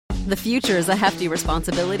The future is a hefty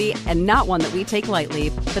responsibility and not one that we take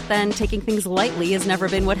lightly, but then taking things lightly has never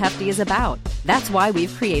been what Hefty is about. That's why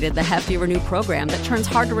we've created the Hefty Renew program that turns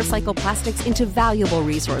hard-to-recycle plastics into valuable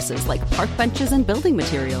resources like park benches and building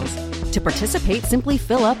materials. To participate, simply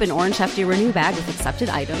fill up an orange Hefty Renew bag with accepted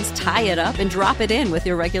items, tie it up, and drop it in with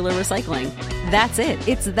your regular recycling. That's it.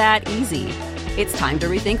 It's that easy. It's time to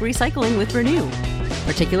rethink recycling with Renew.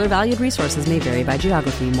 Particular valued resources may vary by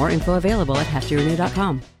geography. More info available at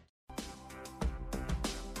heftyrenew.com.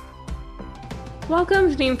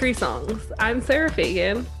 Welcome to Name 3 Songs. I'm Sarah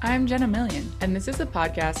Fagan. I'm Jenna Million, and this is a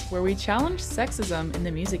podcast where we challenge sexism in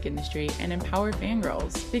the music industry and empower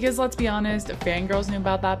fangirls. Because let's be honest, fangirls knew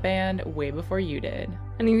about that band way before you did.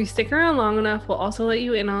 And if you stick around long enough, we'll also let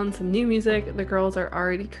you in on some new music the girls are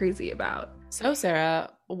already crazy about. So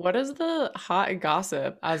Sarah, what is the hot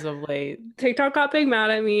gossip as of late? TikTok got big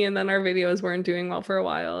mad at me, and then our videos weren't doing well for a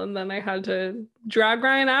while, and then I had to drag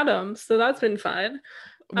Ryan Adams, so that's been fun.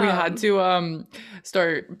 We had to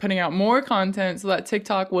start putting out more content so that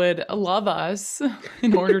TikTok would love us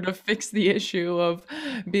in order to fix the issue of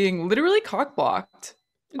being literally cockblocked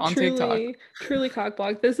on TikTok. Truly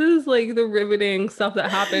cockblocked. This is like the riveting stuff that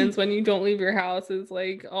happens when you don't leave your house. Is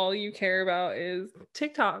like all you care about is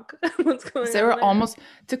TikTok. What's going on?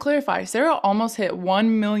 Sarah almost hit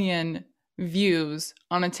 1 million views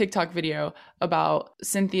on a TikTok video about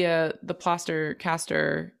Cynthia the plaster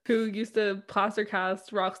caster who used to plaster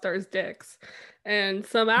cast rock stars' dicks, and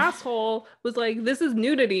some asshole was like, this is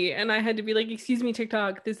nudity, and I had to be like, excuse me,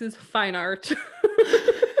 TikTok, this is fine art.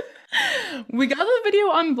 We got the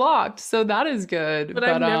video unblocked, so that is good. But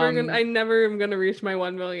I never am gonna reach my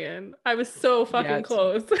 1 million. I was so fucking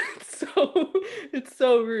close. It's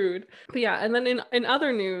so rude. But yeah, and then in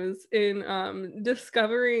other news, in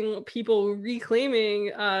discovering people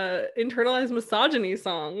reclaiming internalized misogyny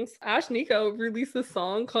songs, Ashnikko released a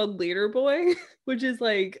song called Later Boy, which is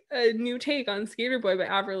like a new take on Skater Boy by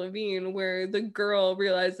Avril Lavigne, where the girl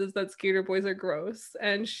realizes that skater boys are gross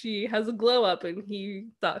and she has a glow up and he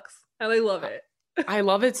sucks. And I love it. I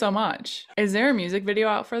love it so much. Is there a music video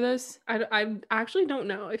out for this? I actually don't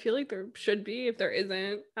know. I feel like there should be. If there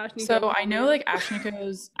isn't, Ashnikko. So I know like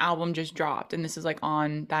Ashnikko's album just dropped, and this is like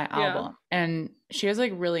on that album. Yeah. And she has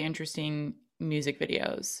like really interesting music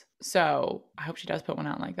videos. So I hope she does put one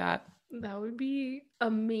out like that. That would be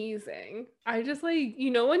amazing. I just like, you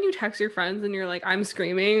know, when you text your friends and you're like, I'm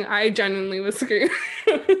screaming, I genuinely was screaming.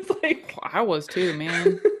 It's like, I was too,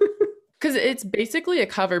 man. Because it's basically a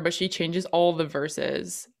cover, but she changes all the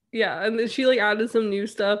verses. Yeah, and then she like added some new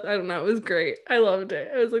stuff. I don't know, it was great. I loved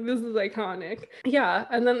it. I was like, this is iconic. Yeah,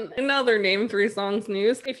 and then another Name 3 Songs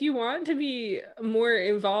news. If you want to be more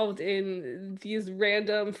involved in these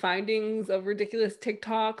random findings of ridiculous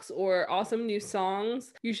TikToks or awesome new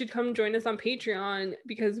songs, you should come join us on Patreon,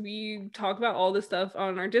 because we talk about all this stuff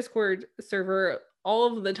on our Discord server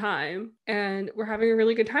all of the time, and we're having a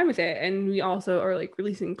really good time with it. And we also are like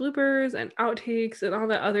releasing bloopers and outtakes and all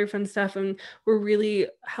that other fun stuff, and we're really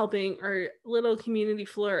helping our little community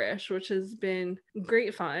flourish, which has been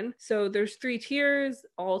great fun. So there's 3 tiers.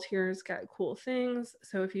 All tiers get cool things.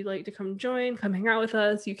 So if you'd like to come join, come hang out with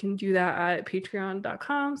us, you can do that at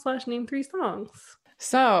patreon.com/name3songs.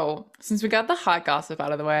 So since we got the hot gossip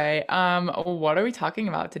out of the way, what are we talking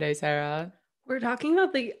about today, Sarah? We're talking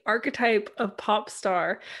about the archetype of pop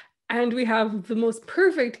star, and we have the most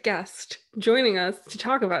perfect guest joining us to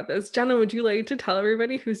talk about this. Jenna, would you like to tell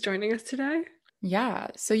everybody who's joining us today? Yeah,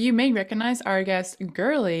 so you may recognize our guest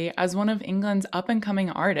Girly as one of England's up-and-coming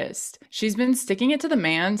artists. She's been sticking it to the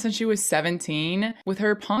man since she was 17, with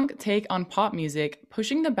her punk take on pop music,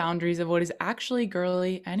 pushing the boundaries of what is actually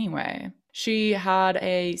girly anyway. She had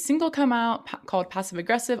a single come out called Passive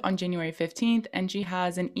Aggressive on January 15th, and she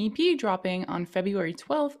has an EP dropping on February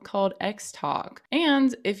 12th called X Talk.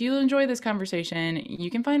 And if you enjoy this conversation, you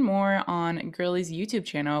can find more on Girly's YouTube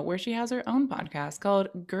channel, where she has her own podcast called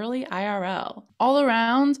Girly IRL. All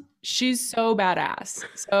around, she's so badass.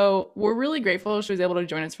 So we're really grateful she was able to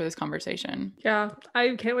join us for this conversation. Yeah,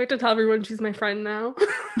 I can't wait to tell everyone she's my friend now.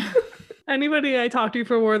 Anybody I talk to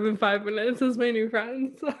for more than 5 minutes is my new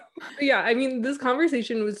friend. So. Yeah, I mean, this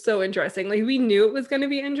conversation was so interesting. Like, we knew it was going to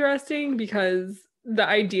be interesting because the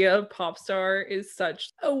idea of pop star is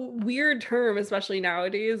such a weird term, especially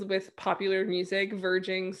nowadays with popular music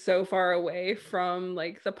verging so far away from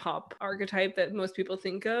like the pop archetype that most people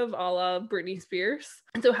think of, a la Britney Spears.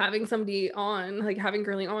 And so having somebody on, like having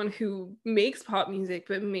Girly on, who makes pop music,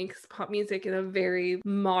 but makes pop music in a very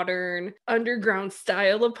modern underground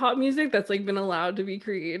style of pop music that's like been allowed to be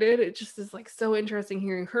created. It just is like so interesting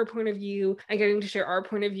hearing her point of view, and getting to share our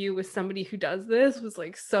point of view with somebody who does this was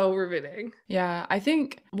like so riveting. Yeah, I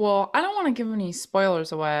think, well, I don't want to give any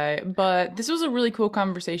spoilers away, but this was a really cool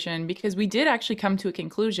conversation because we did actually come to a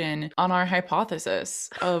conclusion on our hypothesis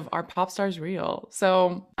of are pop stars real.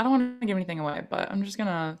 So I don't want to give anything away, but I'm just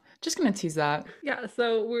gonna tease that. Yeah,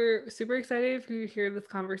 so we're super excited for you to hear this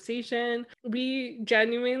conversation. We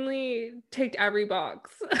genuinely ticked every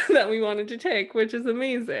box that we wanted to tick, which is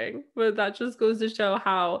amazing. But that just goes to show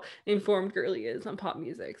how informed Girly is on pop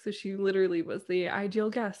music. So she literally was the ideal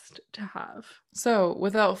guest to have. So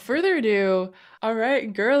without further ado, all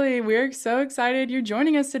right, Girly, we're so excited you're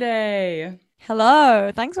joining us today.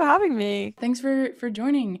 Hello, thanks for having me. Thanks for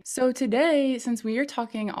joining. So today, since we are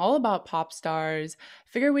talking all about pop stars,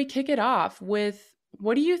 figure we kick it off with,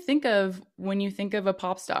 what do you think of when you think of a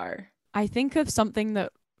pop star? I think of something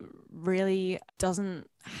that really doesn't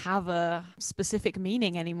have a specific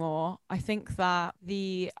meaning anymore. I think that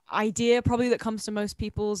the idea probably that comes to most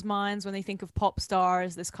people's minds when they think of pop star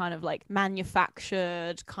is this kind of like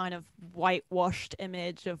manufactured, kind of whitewashed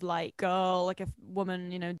image of like girl, like a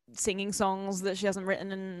woman, you know, singing songs that she hasn't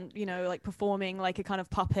written and, you know, like performing like a kind of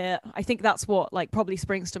puppet. I think that's what like probably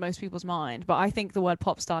springs to most people's mind. But I think the word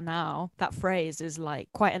pop star now, that phrase is like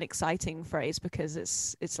quite an exciting phrase because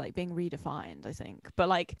it's like being redefined, I think. But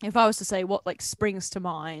like if I was to say what like springs to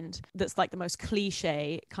mind that's like the most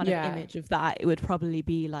cliche kind of image of that, it would probably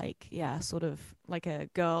be like, yeah, sort of like a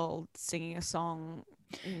girl singing a song.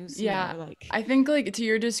 Yeah, like I think like to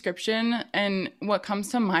your description, and what comes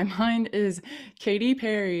to my mind is Katy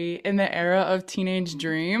Perry in the era of Teenage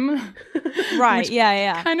Dream. Right,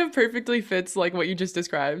 yeah. Kind of perfectly fits like what you just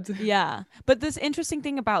described. Yeah. But this interesting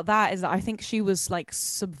thing about that is that I think she was like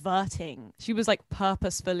subverting. She was like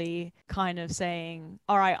purposefully kind of saying,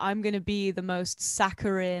 all right, I'm going to be the most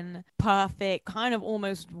saccharine, perfect, kind of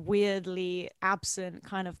almost weirdly absent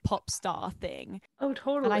kind of pop star thing. Oh,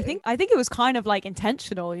 totally. And I think it was kind of like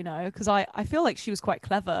intentional, you know, because I feel like she was quite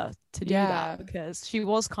clever to do that because she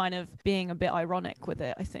was kind of being a bit ironic with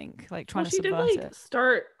it, I think, like trying to subvert it. She did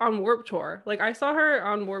start on Warped Tour. Like I saw her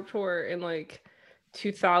on Warped Tour in like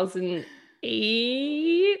 2008,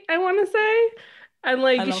 I want to say. And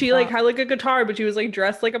like she like had like a guitar, but she was like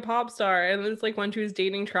dressed like a pop star. And it's like when she was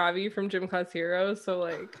dating Travi from Gym Class Heroes. So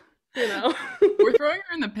like, you know. We're throwing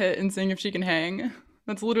her in the pit and seeing if she can hang.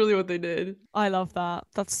 That's literally what they did. I love that.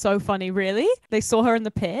 That's so funny. Really? They saw her in the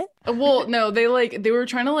pit? Well, no, they were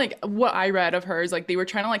trying to like, what I read of her is like they were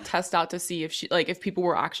trying to like test out to see if she like if people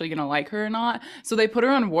were actually gonna like her or not. So they put her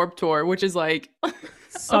on Warped Tour, which is like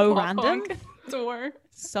so random. Tour.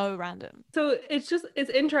 So random. So it's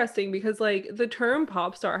interesting because like the term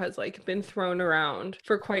pop star has like been thrown around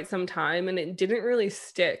for quite some time, and it didn't really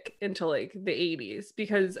stick until like the 80s,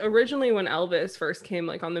 because originally when Elvis first came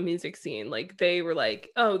like on the music scene, like they were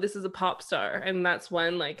like, oh, this is a pop star, and that's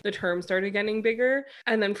when like the term started getting bigger.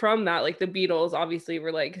 And then from that, like the Beatles obviously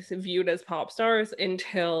were like viewed as pop stars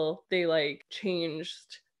until they like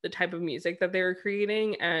changed the type of music that they were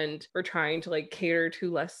creating and were trying to like cater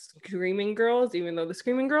to less screaming girls, even though the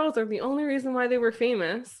screaming girls are the only reason why they were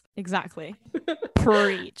famous. Exactly.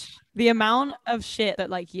 Preach. The amount of shit that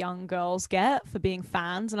like young girls get for being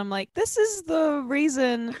fans, and I'm like, this is the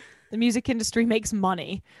reason the music industry makes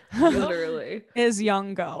money. Literally. Is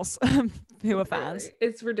young girls who are fans.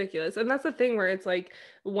 It's ridiculous. And that's the thing where it's like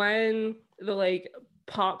when the like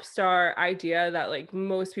pop star idea that like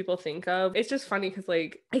most people think of, it's just funny because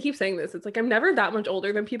like I keep saying this, it's like I'm never that much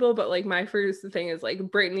older than people, but like my first thing is like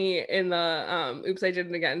Britney in the Oops I Did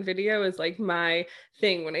It Again video is like my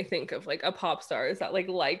thing when I think of like a pop star, is that like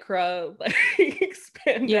lycra like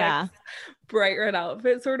spandex bright red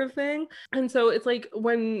outfit sort of thing. And so it's like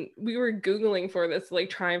when we were Googling for this to like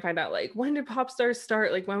try and find out like when did pop stars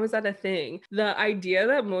start, like when was that a thing, the idea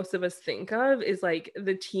that most of us think of is like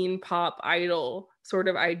the teen pop idol sort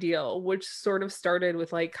of ideal, which sort of started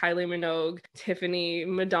with like Kylie Minogue, Tiffany,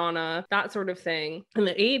 Madonna, that sort of thing in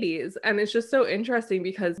the 80s. And it's just so interesting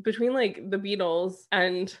because between like the Beatles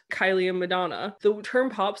and Kylie and Madonna, the term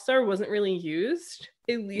pop star wasn't really used.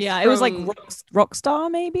 At least it was like rock star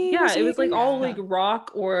maybe. It was like all like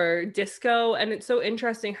rock or disco. And it's so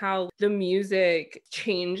interesting how the music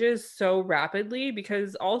changes so rapidly,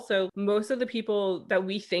 because also most of the people that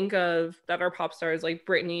we think of that are pop stars like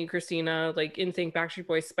Britney, Christina, like NSYNC, Backstreet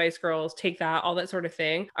Boys, Spice Girls, Take That, all that sort of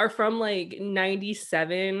thing, are from like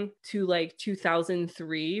 97 to like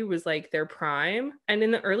 2003 was like their prime. And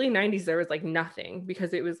in the early 90s there was like nothing,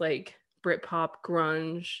 because it was like Britpop,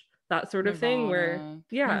 grunge, that sort of thing, where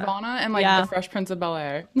Nirvana and like the Fresh Prince of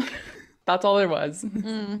Bel-Air. That's all there was.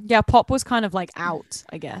 Yeah, pop was kind of like out,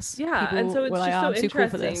 I guess. Yeah, People and so it's were like, just "Oh, so I'm too cool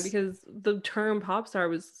for interesting this." because the term pop star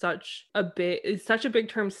was such a big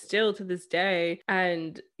term still to this day,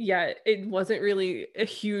 and yet it wasn't really a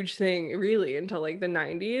huge thing really until like the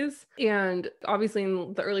 90s. And obviously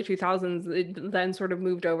in the early 2000s it then sort of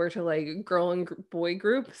moved over to like girl and boy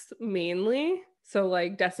groups mainly. So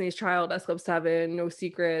like Destiny's Child, S Club 7, No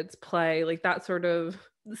Secrets, Play, like that sort of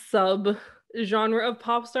sub genre of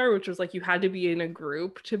pop star, which was like you had to be in a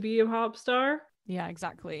group to be a pop star. Yeah,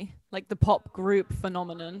 exactly. Like the pop group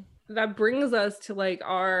phenomenon. That brings us to like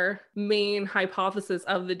our main hypothesis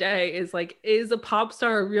of the day is like, is a pop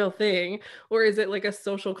star a real thing, or is it like a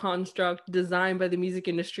social construct designed by the music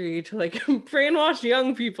industry to like brainwash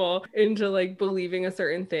young people into like believing a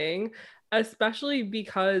certain thing? Especially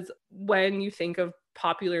because when you think of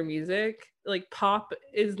popular music, like pop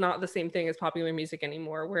is not the same thing as popular music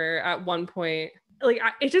anymore, where at one point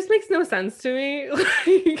it just makes no sense to me.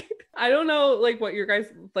 Like I don't know like what your guys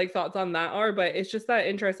like thoughts on that are, but it's just that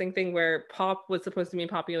interesting thing where pop was supposed to mean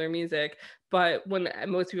popular music, but when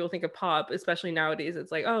most people think of pop, especially nowadays,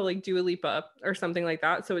 it's like, oh, like Dua Lipa or something like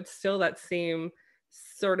that. So it's still that same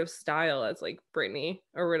sort of style as like Britney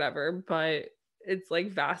or whatever, but it's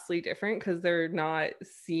like vastly different because they're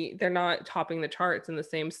not topping the charts in the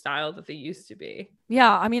same style that they used to be.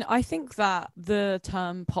 Yeah, I mean, I think that the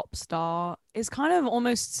term pop star is kind of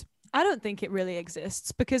almost, I don't think it really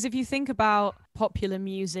exists, because if you think about popular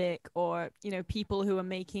music or, you know, people who are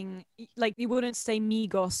making, like, you wouldn't say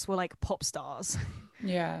Migos were like pop stars.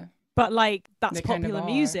 Yeah. But like that's They kind of popular are.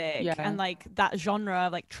 music, Yeah. and like that genre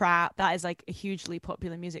of like trap, that is like a hugely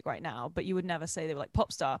popular music right now, but you would never say they were like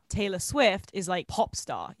pop star. Taylor Swift is like pop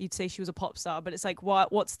star. You'd say she was a pop star, but it's like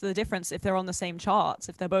what's the difference if they're on the same charts,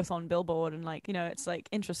 if they're both on Billboard, and like, you know, it's like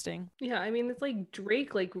interesting. Yeah, I mean, it's like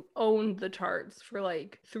Drake like owned the charts for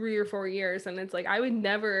like 3 or 4 years, and it's like I would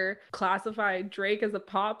never classify Drake as a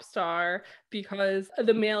pop star because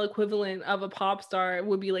the male equivalent of a pop star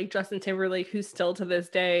would be like Justin Timberlake, who still to this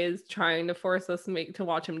day is trying to force us to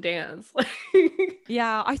watch him dance.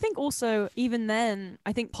 Yeah, I think also even then,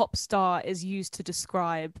 I think pop star is used to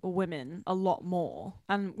describe women a lot more,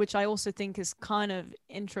 and which I also think is kind of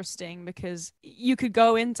interesting because you could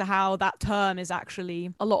go into how that term is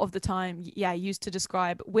actually a lot of the time, yeah, used to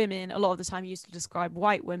describe women, a lot of the time used to describe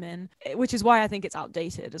white women, which is why I think it's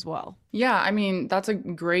outdated as well. Yeah, I mean, that's a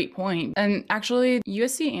great point. And actually,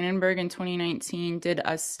 USC Annenberg in 2019 did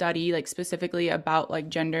a study like specifically about like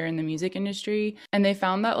gender in the music industry. And they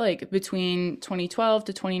found that like between 2012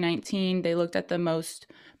 to 2019, they looked at the most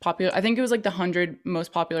popular, I think it was like the 100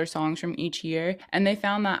 most popular songs from each year. And they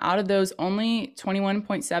found that out of those, only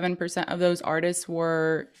 21.7% of those artists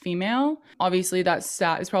were female. Obviously, that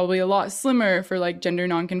stat is probably a lot slimmer for like gender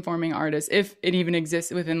nonconforming artists, if it even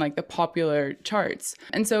exists within like the popular charts.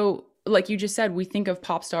 And so like you just said, we think of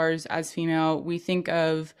pop stars as female. We think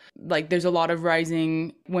of like there's a lot of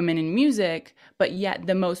rising women in music, but yet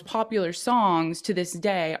the most popular songs to this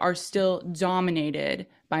day are still dominated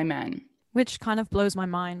by men. Which kind of blows my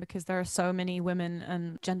mind because there are so many women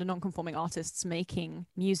and gender non-conforming artists making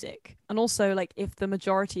music. And also, like, if the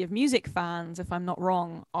majority of music fans, if I'm not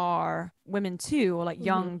wrong, are women too, or like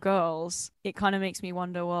young girls, it kind of makes me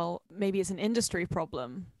wonder, well, maybe it's an industry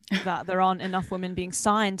problem that there aren't enough women being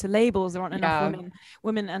signed to labels. There aren't enough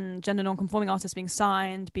women and gender non-conforming artists being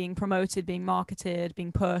signed, being promoted, being marketed,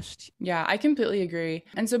 being pushed. Yeah, I completely agree.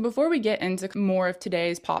 And so before we get into more of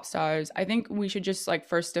today's pop stars, I think we should just like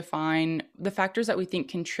first define the factors that we think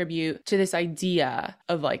contribute to this idea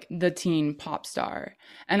of like the teen pop star.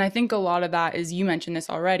 And I think a lot of that is, you mentioned this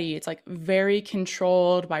already, it's like very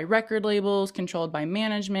controlled by record labels, controlled by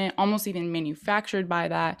management, almost even manufactured by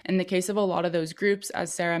that. In the case of a lot of those groups,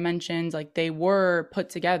 as Sarah mentioned, like they were put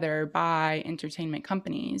together by entertainment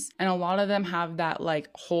companies, and a lot of them have that like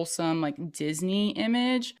wholesome like Disney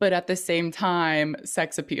image, but at the same time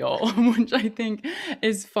sex appeal, which I think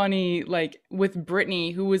is funny. Like with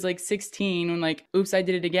Britney, who was like 16 when like Oops, I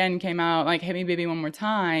Did It Again came out, like Hit Me Baby One More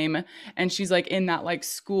Time, and she's like in that like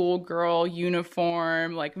schoolgirl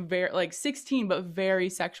uniform, like very like 16 but very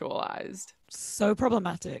sexualized. So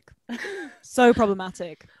problematic. So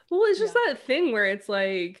problematic. Well, it's just that thing where it's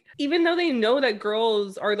like, even though they know that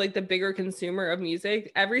girls are like the bigger consumer of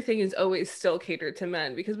music, everything is always still catered to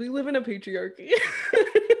men because we live in a patriarchy.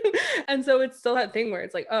 And so it's still that thing where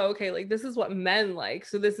it's like, oh, okay, like this is what men like,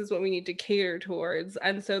 so this is what we need to cater towards.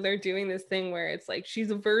 And so they're doing this thing where it's like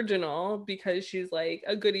she's virginal because she's like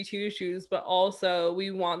a goody two shoes, but also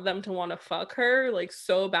we want them to want to fuck her like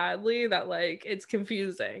so badly that like it's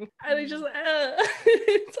confusing. And it's just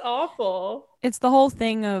it's awful. It's the whole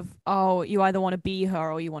thing of, oh, you either want to be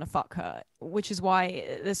her or you want to fuck her, which is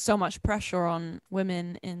why there's so much pressure on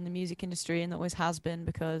women in the music industry, and there always has been,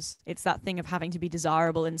 because it's that thing of having to be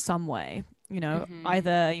desirable in some way. You know,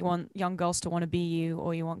 either you want young girls to want to be you,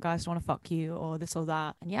 or you want guys to want to fuck you, or this or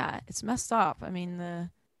that. And yeah, it's messed up. I mean,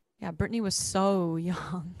 Britney was so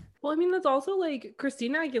young. Well, I mean, that's also like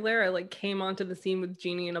Christina Aguilera like came onto the scene with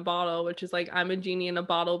Genie in a Bottle, which is like, I'm a genie in a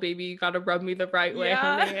bottle, baby. You gotta rub me the right way,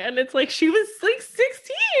 honey. And it's like she was like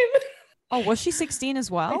 16. Oh, was she 16 as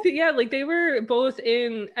well? Yeah, like they were both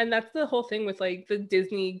in, and that's the whole thing with like the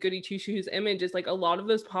Disney goody two shoes image, is like a lot of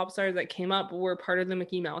those pop stars that came up were part of the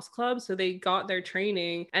Mickey Mouse Club. So they got their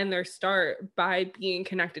training and their start by being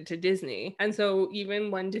connected to Disney. And so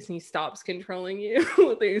even when Disney stops controlling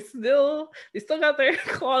you, they still got their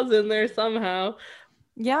claws in there somehow.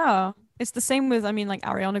 Yeah. It's the same with, I mean, like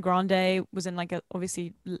Ariana Grande was in like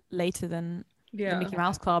obviously later than the Mickey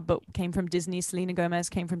Mouse Club, but came from Disney. Selena Gomez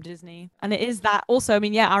came from Disney. And it is that also, I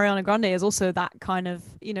mean, yeah, Ariana Grande is also that kind of,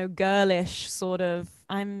 you know, girlish sort of,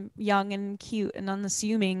 I'm young and cute and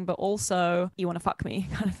unassuming, but also you want to fuck me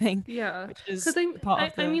kind of thing. Yeah. Which is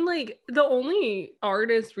I mean, like the only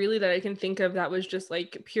artist really that I can think of that was just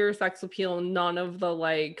like pure sex appeal, none of the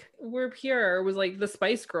like we're pure, was like the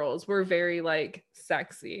Spice Girls were very like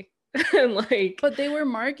sexy. And like, but they were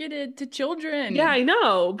marketed to children. Yeah, I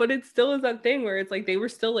know, but it still is that thing where it's like they were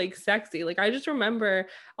still like sexy. Like I just remember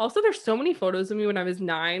also there's so many photos of me when I was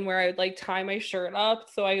 9 where I would like tie my shirt up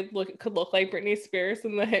so I could look like Britney Spears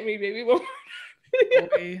in the Hit Me Baby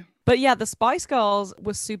Boom. But yeah, the Spice Girls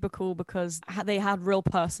were super cool because they had real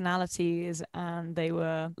personalities and they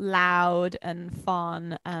were loud and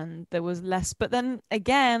fun, and there was less. But then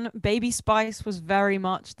again, Baby Spice was very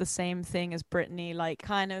much the same thing as Britney, like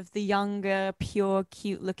kind of the younger, pure,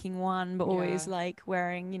 cute looking one, but always like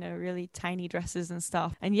wearing, you know, really tiny dresses and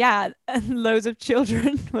stuff. And yeah, and loads of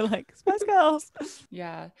children were like, Spice Girls.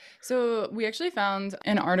 Yeah. So we actually found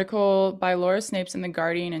an article by Laura Snapes in The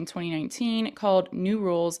Guardian in 2019 called New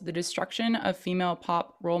Rules, the Destruction of Female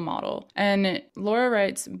Pop Role Model. And Laura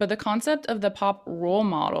writes, but the concept of the pop role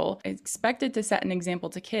model expected to set an example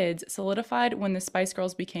to kids solidified when the Spice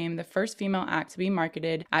Girls became the first female act to be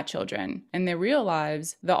marketed at children. In their real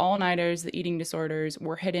lives, the all-nighters, the eating disorders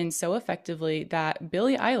were hidden so effectively that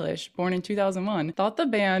Billie Eilish, born in 2001, thought the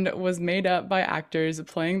band was made up by actors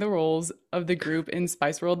playing the roles of the group in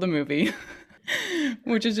Spice World the movie,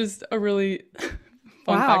 which is just a really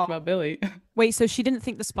fun fact about Billie. Wait, so she didn't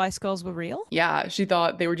think the Spice Girls were real? Yeah, she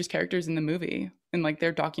thought they were just characters in the movie, in like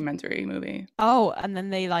their documentary movie. Oh, and then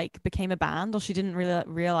they like became a band, or she didn't really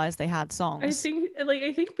realize they had songs? I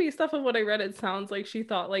think based off of what I read, it sounds like she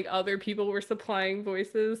thought like other people were supplying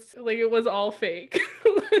voices. Like it was all fake.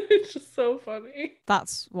 It's just so funny.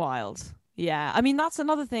 That's wild. Yeah, I mean, that's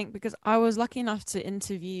another thing, because I was lucky enough to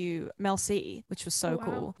interview Mel C, which was so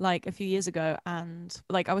cool, like a few years ago. And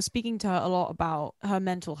like I was speaking to her a lot about her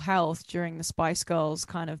mental health during the Spice Girls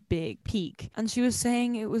kind of big peak. And she was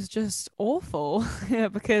saying it was just awful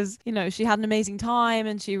because, you know, she had an amazing time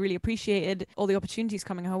and she really appreciated all the opportunities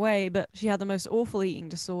coming her way. But she had the most awful eating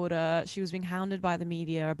disorder. She was being hounded by the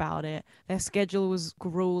media about it. Their schedule was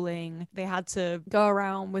grueling. They had to go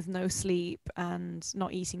around with no sleep and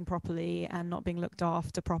not eating properly and not being looked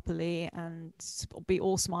after properly and be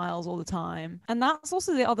all smiles all the time. And that's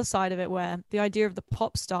also the other side of it, where the idea of the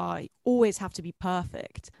pop star always have to be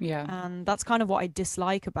perfect. Yeah. And that's kind of what I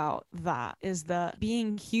dislike about that, is that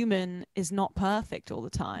being human is not perfect all the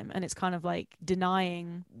time. And it's kind of like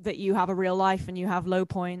denying that you have a real life and you have low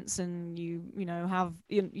points and you know, have,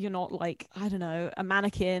 you're not like, I don't know, a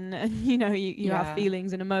mannequin, and you know, you have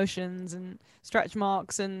feelings and emotions and stretch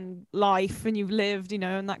marks and life, and you've lived, you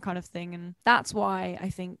know, and that kind of thing. And that's why I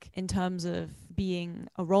think in terms of being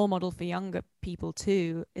a role model for younger people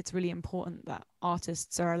too, it's really important that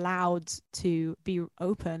artists are allowed to be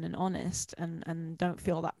open and honest and don't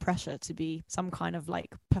feel that pressure to be some kind of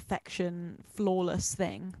like perfection, flawless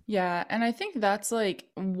thing. Yeah, and I think that's like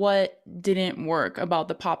what didn't work about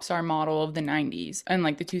the pop star model of the 90s and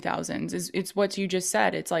like the 2000s is it's what you just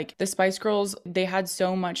said. It's like the Spice Girls, they had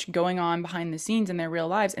so much going on behind the scenes in their real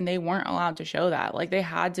lives and they weren't allowed to show that. Like they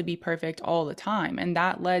had to be perfect all the time, and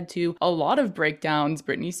that led to a lot of breakdowns.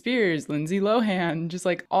 Britney Spears, Lindsay Lohan, just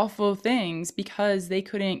like awful things because they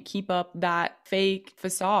couldn't keep up that fake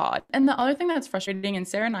facade. And the other thing that's frustrating, and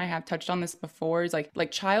Sarah and I have touched on this before, is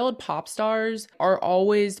like child pop stars are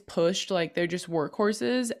always pushed like they're just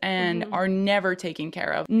workhorses and are never taken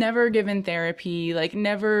care of, never given therapy, like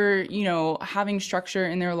never, you know, having structure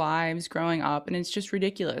in their lives growing up. And it's just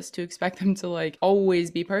ridiculous to expect them to like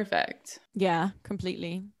always be perfect. Yeah,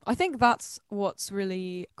 completely. I think that's what's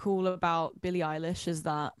really cool about Billie Eilish is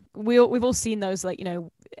that we've all seen those, like, you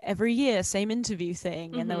know, every year same interview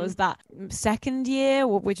thing, and there was that second year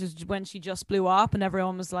which is when she just blew up and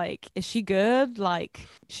everyone was like, is she good? Like,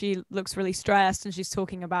 she looks really stressed and she's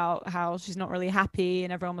talking about how she's not really happy,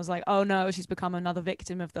 and everyone was like, oh no, she's become another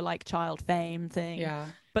victim of the like child fame thing. Yeah.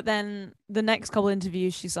 But then the next couple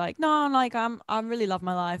interviews, she's like, no, like I really love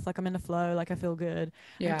my life. Like, I'm in a flow. Like, I feel good.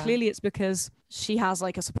 Yeah. And clearly it's because she has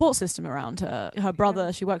like a support system around her. Her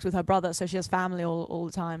brother, she works with her brother, so she has family all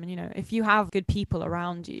the time. And, you know, if you have good people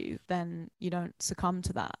around you, then you don't succumb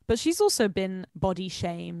to that. But she's also been body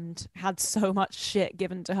shamed, had so much shit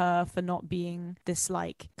given to her for not being this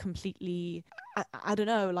like completely, I don't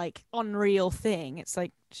know, like unreal thing. It's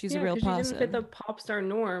like she's a real person. She didn't fit the pop star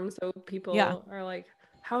norm, so people are like,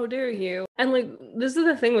 how dare you? And like, this is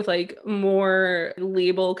the thing with like more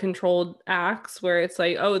label controlled acts where it's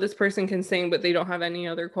like, oh, this person can sing, but they don't have any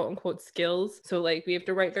other quote unquote skills. So like, we have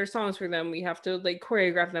to write their songs for them. We have to like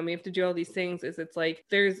choreograph them. We have to do all these things. It's like,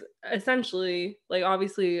 there's essentially, like,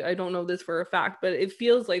 obviously I don't know this for a fact, but it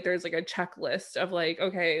feels like there's like a checklist of like,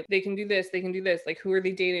 okay, they can do this, they can do this. Like, who are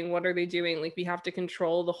they dating? What are they doing? Like, we have to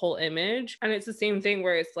control the whole image. And it's the same thing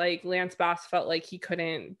where it's like Lance Bass felt like he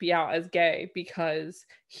couldn't be out as gay because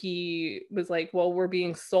he was like, well, we're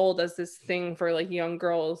being sold as this thing for like young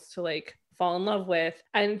girls to like fall in love with.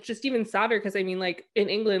 And it's just even sadder because I mean, like in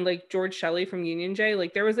England, like George Shelley from Union J,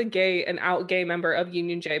 like there was an out gay member of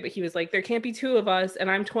Union J, but he was like, there can't be two of us and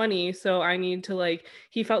I'm 20, so I need to like,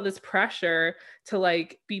 he felt this pressure to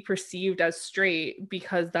like be perceived as straight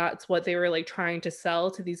because that's what they were like trying to sell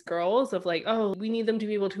to these girls of like, oh, we need them to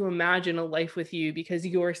be able to imagine a life with you because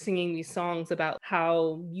you're singing these songs about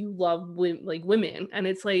how you love women. And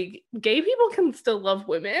it's like, gay people can still love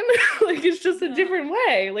women. Like, it's just a different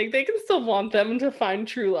way. Like, they can still want them to find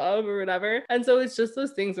true love or whatever. And so it's just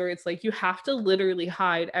those things where it's like, you have to literally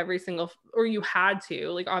hide every single, or you had to,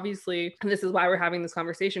 like, obviously, and this is why we're having this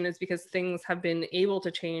conversation, is because things have been able to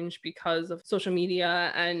change because of social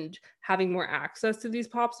media and having more access to these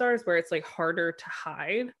pop stars where it's like harder to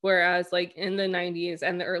hide. Whereas like in the 90s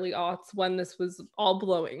and the early aughts, when this was all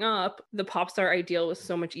blowing up, the pop star ideal was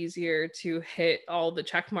so much easier to hit all the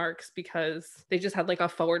check marks because they just had like a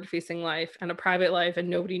forward facing life and a private life, and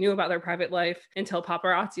nobody knew about their private life until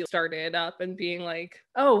paparazzi started up and being like,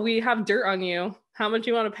 oh, we have dirt on you. How much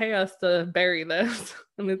you want to pay us to bury this?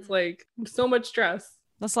 And it's like so much stress.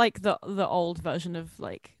 That's like the old version of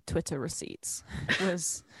like Twitter receipts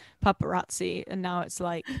was paparazzi, and now it's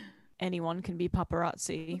like anyone can be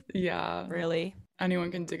paparazzi. Yeah. Really.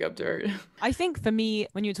 Anyone can dig up dirt. I think for me,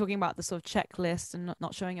 when you're talking about the sort of checklist and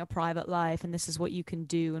not showing your private life and this is what you can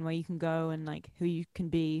do and where you can go and like who you can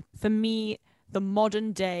be, for me, the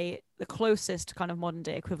modern day, the closest kind of modern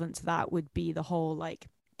day equivalent to that would be the whole like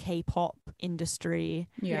K-pop industry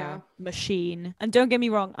machine. And don't get me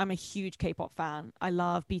wrong, I'm a huge K-pop fan. I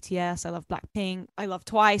love BTS, I love Blackpink, I love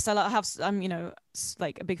Twice, I'm, you know,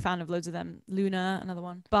 like a big fan of loads of them. Luna, another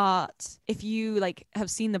one. But if you like have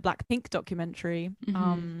seen the Blackpink documentary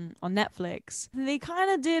on Netflix, they kind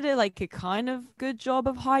of did a kind of good job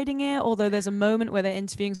of hiding it, although there's a moment where they're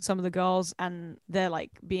interviewing some of the girls and they're like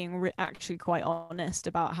being actually quite honest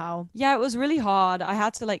about how, yeah, it was really hard. I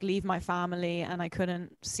had to like leave my family and I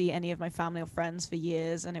couldn't see any of my family or friends for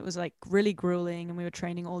years, and it was like really grueling, and we were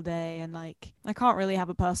training all day, and like I can't really have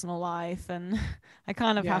a personal life, and I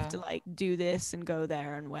kind of have to like do this and go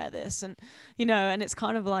there and wear this, and you know, and it's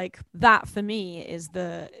kind of like that for me is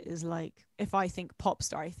like, if I think pop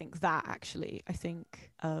star, I think that actually, I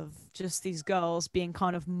think of just these girls being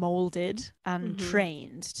kind of molded and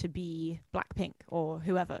trained to be Blackpink or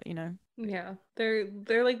whoever, you know. Yeah,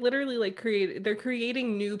 they're like literally like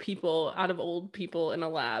creating new people out of old people in a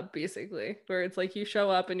lab, basically, where it's like you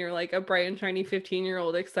show up and you're like a bright and shiny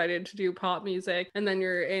 15-year-old excited to do pop music, and then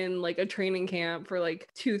you're in like a training camp for like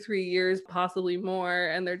 2-3 years, possibly more,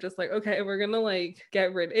 and they're just like, okay, we're gonna like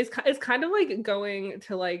get rid. It's kind of like going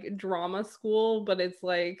to like drama school, but it's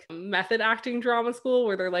like method acting drama school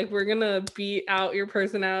where they're like, we're gonna beat out your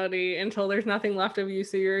personality until there's nothing left of you,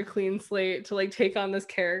 so you're a clean slate to like take on this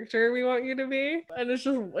character we want you to be. And it's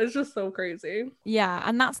just so crazy. Yeah,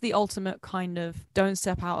 and that's the ultimate kind of don't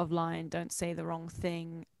step out of line, don't say the wrong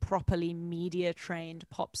thing, properly media trained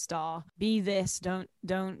pop star. Be this, don't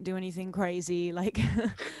do anything crazy, like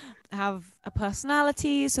have a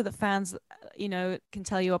personality so that fans, you know, can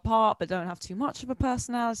tell you apart but don't have too much of a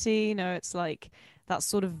personality. You know, it's like that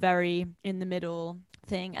sort of very in the middle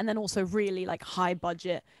thing, and then also really like high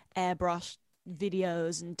budget airbrush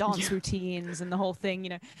videos and dance routines and the whole thing,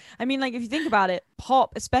 you know. I mean, like if you think about it,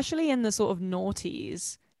 pop, especially in the sort of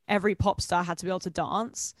noughties, every pop star had to be able to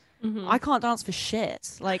dance. Mhm. I can't dance for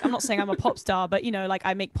shit. Like, I'm not saying I'm a pop star, but you know, like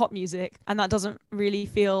I make pop music, and that doesn't really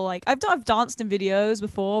feel like I've danced in videos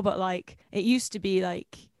before, but like it used to be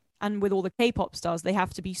like, and with all the K-pop stars, they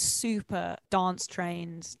have to be super dance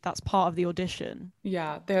trained. That's part of the audition.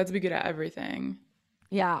 Yeah, they had to be good at everything.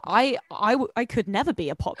 Yeah, I could never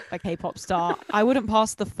be a K-pop star. I wouldn't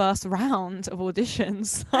pass the first round of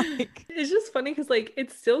auditions. Like, It's just funny because like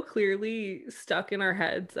it's still clearly stuck in our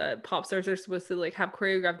heads that pop stars are supposed to like have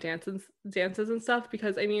choreographed dances and stuff.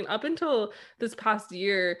 Because I mean, up until this past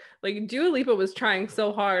year, like Dua Lipa was trying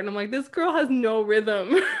so hard, and I'm like, this girl has no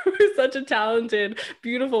rhythm for such a talented,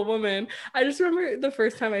 beautiful woman. I just remember the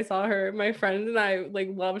first time I saw her, my friend and I like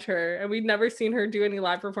loved her, and we'd never seen her do any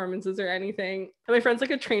live performances or anything. And my friend's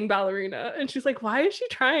like a trained ballerina, and she's like, why is she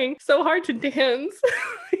trying so hard to dance?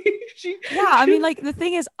 yeah, I mean, like the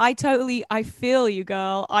thing is, I feel you,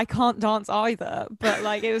 girl. I can't dance either, but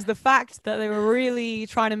like it was the fact that they were really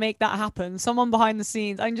trying to make that happen. Someone behind the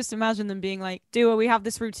scenes, I can just imagine them being like, Dua, we have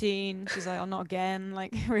this routine. She's like, oh, not again.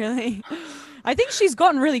 Like, really? I think she's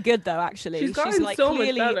gotten really good though, actually. She's gotten like so much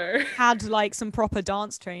clearly better. had like some proper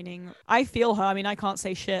dance training. I feel her. I mean, I can't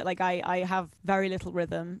say shit. Like I have very little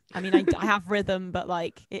rhythm. I mean, I have rhythm, but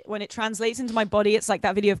like when it translates into my body, it's like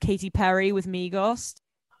that video of Katy Perry with Migos.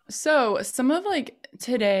 So some of like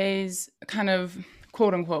today's kind of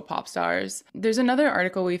quote unquote pop stars. There's another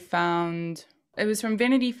article we found. It was from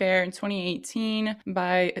Vanity Fair in 2018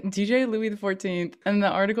 by DJ Louis XIV, and the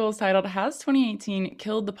article is titled, Has 2018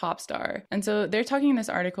 Killed the Pop Star? And so they're talking in this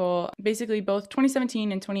article, basically both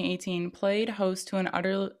 2017 and 2018 played host to an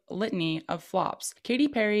utter litany of flops. Katy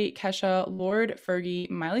Perry, Kesha, Lorde, Fergie,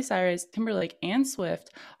 Miley Cyrus, Timberlake, and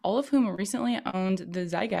Swift, all of whom recently owned the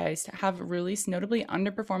zeitgeist, have released notably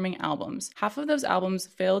underperforming albums. Half of those albums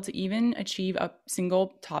failed to even achieve a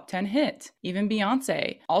single top 10 hit. Even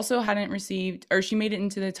Beyonce also hadn't received, or she made it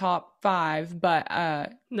into the top 5,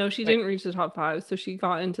 but no, she didn't reach the top 5, so she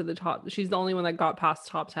got into the top. She's the only one that got past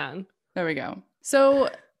top 10. There we go. So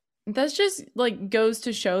that's just like goes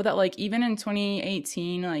to show that like even in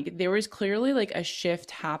 2018, like there was clearly like a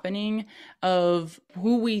shift happening of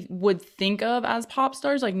who we would think of as pop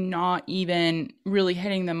stars, like not even really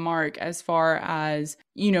hitting the mark as far as,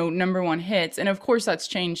 you know, number one hits. And of course that's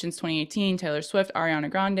changed since 2018. Taylor Swift,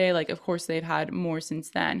 Ariana Grande, like of course they've had more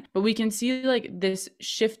since then. But we can see like this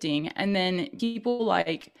shifting, and then people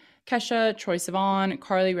like Kesha, Troye Sivan,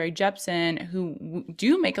 Carly Rae Jepsen, who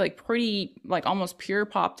do make like pretty like almost pure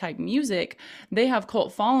pop type music, they have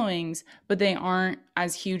cult followings, but they aren't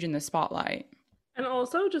as huge in the spotlight. And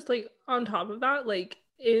also just like on top of that, like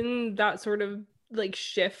in that sort of like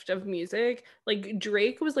shift of music, like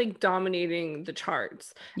Drake was like dominating the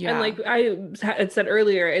charts. Yeah. And like I had said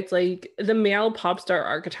earlier, it's like the male pop star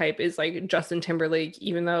archetype is like Justin Timberlake,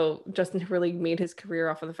 even though Justin Timberlake made his career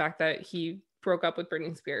off of the fact that he broke up with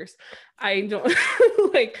Britney Spears. I don't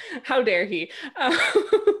like, how dare he?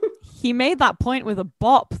 He made that point with a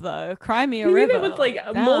bop though. Cry Me a He River. made it with like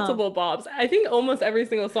multiple bops. I think almost every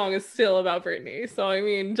single song is still about Britney. So I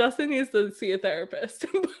mean, Justin needs to see a therapist.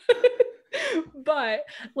 But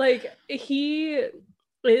like he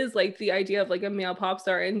is like the idea of like a male pop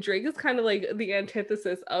star, and Drake is kind of like the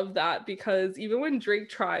antithesis of that, because even when Drake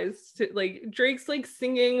tries to like, Drake's like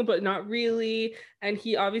singing but not really, and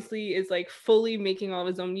he obviously is like fully making all of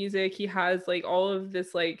his own music. He has like all of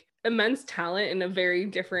this like immense talent in a very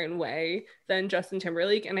different way than Justin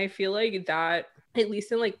Timberlake, and I feel like that, at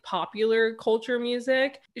least in like popular culture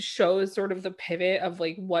music, shows sort of the pivot of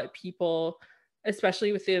like what people,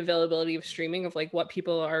 especially with the availability of streaming, of like what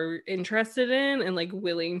people are interested in and like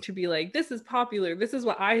willing to be like, this is popular, this is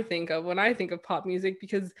what I think of when I think of pop music.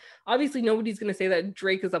 Because obviously nobody's going to say that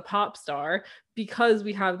Drake is a pop star, because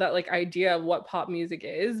we have that like idea of what pop music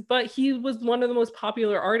is, but he was one of the most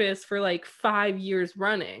popular artists for like 5 years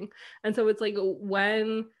running. And so it's like,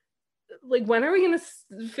 when are we going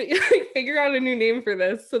to figure out a new name for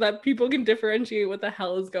this so that people can differentiate what the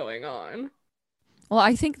hell is going on? Well,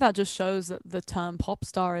 I think that just shows that the term pop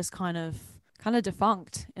star is kind of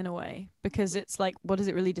defunct in a way, because it's like, what does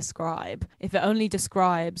it really describe? If it only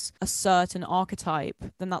describes a certain archetype,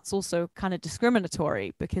 then that's also kind of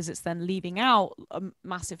discriminatory, because it's then leaving out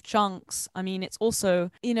massive chunks. I mean, it's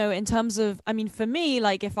also, you know, in terms of, I mean, for me,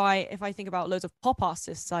 like if I think about loads of pop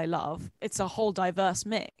artists I love, it's a whole diverse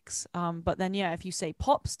mix. But then, yeah, if you say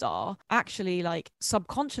pop star, actually, like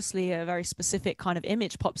subconsciously, a very specific kind of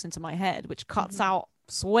image pops into my head, which cuts out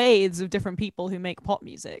swathes of different people who make pop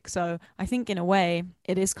music. So I think in a way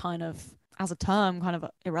it is kind of, as a term, kind of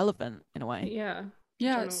irrelevant in a way.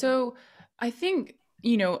 Yeah. So I think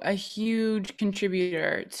you know, a huge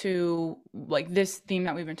contributor to like this theme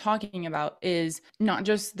that we've been talking about is not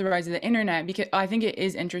just the rise of the internet, because I think it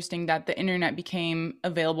is interesting that the internet became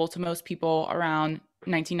available to most people around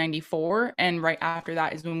 1994, and right after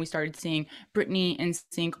that is when we started seeing Britney,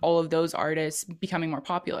 NSYNC, all of those artists becoming more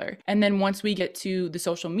popular. And then once we get to the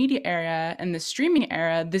social media era and the streaming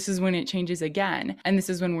era, this is when it changes again, and this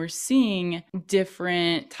is when we're seeing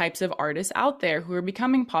different types of artists out there who are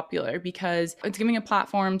becoming popular because it's giving a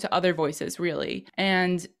platform to other voices, really.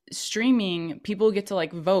 And streaming, people get to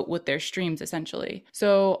like vote with their streams essentially.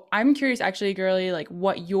 So I'm curious actually, Girly, like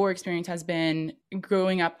what your experience has been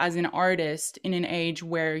growing up as an artist in an age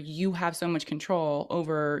where you have so much control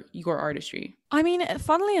over your artistry. I mean,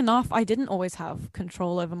 funnily enough, I didn't always have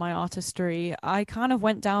control over my artistry. I kind of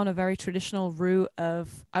went down a very traditional route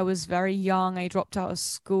of I was very young. I dropped out of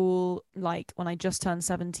school like when I just turned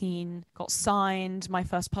 17, got signed my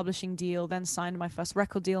first publishing deal, then signed my first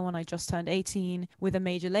record deal when I just turned 18 with a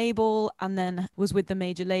major label, and then was with the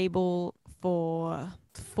major label for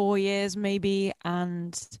 4 years maybe,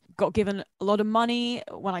 and got given a lot of money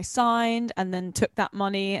when I signed, and then took that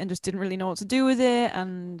money and just didn't really know what to do with it,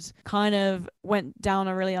 and kind of went down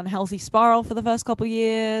a really unhealthy spiral for the first couple of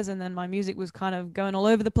years. And then my music was kind of going all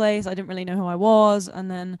over the place. I didn't really know who I was,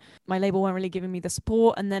 and then my label weren't really giving me the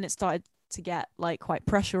support, and then it started to get like quite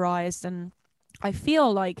pressurized. And I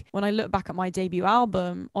feel like when I look back at my debut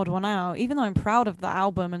album, Odd One Out, even though I'm proud of the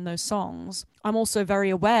album and those songs, I'm also very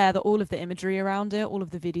aware that all of the imagery around it, all of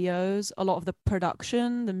the videos, a lot of the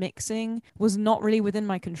production, the mixing was not really within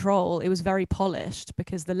my control. It was very polished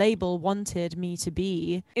because the label wanted me to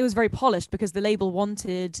be, it was very polished because the label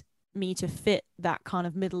wanted me to fit that kind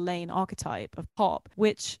of middle lane archetype of pop,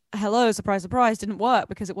 which, hello, surprise, surprise, didn't work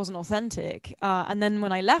because it wasn't authentic. And then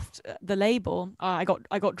when I left the label, I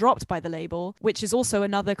got dropped by the label, which is also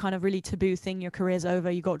another kind of really taboo thing. Your career's over,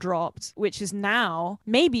 you got dropped, which is now,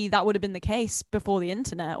 maybe that would have been the case before the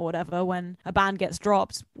internet or whatever. When a band gets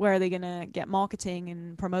dropped, where are they going to get marketing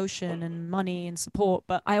and promotion and money and support?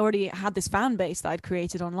 But I already had this fan base that I'd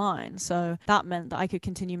created online. So that meant that I could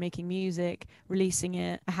continue making music, releasing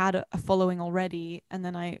it. I had a following already, and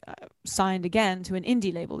then I signed again to an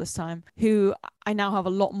indie label this time, who I now have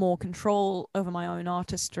a lot more control over my own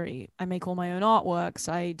artistry. I make all my own artworks,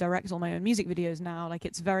 I direct all my own music videos now. Like,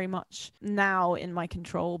 it's very much now in my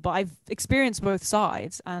control, but I've experienced both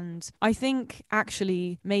sides. And I think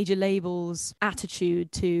actually major labels'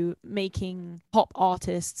 attitude to making pop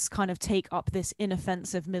artists kind of take up this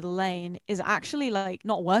inoffensive middle lane is actually like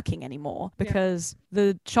not working anymore, because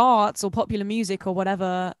the charts or popular music or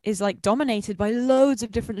whatever is like dominated by loads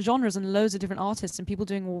of different genres and loads of different artists and people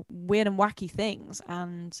doing weird and wacky things.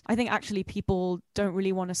 And I think actually people don't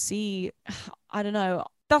really want to see, I don't know,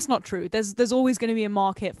 that's not true. There's always going to be a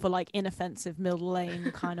market for like inoffensive middle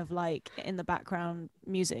lane kind of like in the background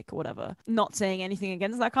music or whatever. Not saying anything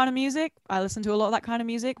against that kind of music. I listen to a lot of that kind of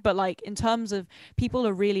music, but like in terms of people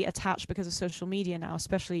are really attached because of social media now,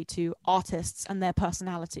 especially to artists and their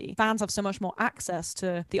personality. Fans have so much more access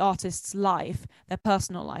to the artist's life, their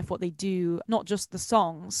personal life, what they do, not just the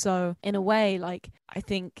songs. So in a way, like I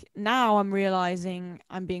think now I'm realizing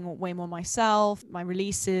I'm being way more myself. My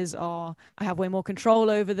releases I have way more control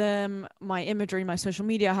over them. My imagery, my social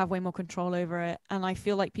media, I have way more control over it. And I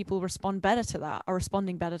feel like people respond better to that, are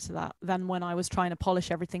responding better to that than when I was trying to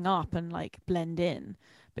polish everything up and like blend in,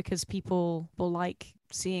 because people will like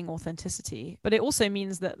seeing authenticity. But it also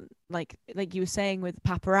means that like you were saying with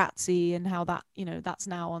paparazzi and how that, you know, that's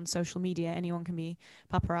now on social media, anyone can be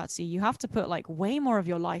paparazzi. You have to put like way more of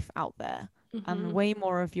your life out there. And way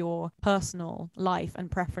more of your personal life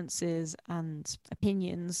and preferences and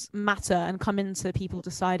opinions matter and come into people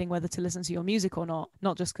deciding whether to listen to your music or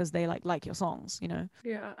not just because they like your songs, you know?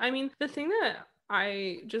 Yeah, I mean, the thing that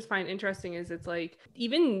I just find interesting is it's like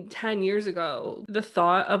even 10 years ago, the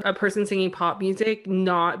thought of a person singing pop music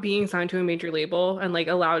not being signed to a major label and like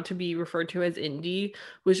allowed to be referred to as indie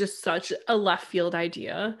was just such a left field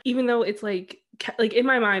idea, even though it's like in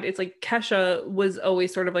my mind, it's like Kesha was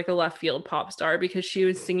always sort of like a left field pop star because she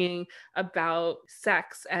was singing about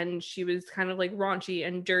sex and she was kind of like raunchy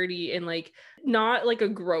and dirty and like not like a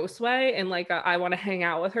gross way and like I want to hang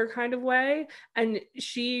out with her kind of way. And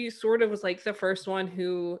she sort of was like the first one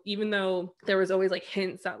who, even though there was always like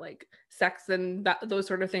hints at like sex and those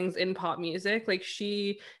sort of things in pop music, like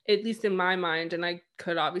she, at least in my mind, and I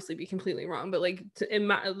could obviously be completely wrong, but like in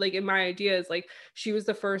my ideas, like she was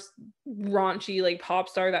the first raunchy like pop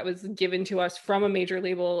star that was given to us from a major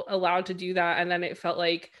label, allowed to do that. And then it felt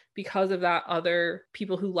like because of that, other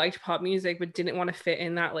people who liked pop music but didn't want to fit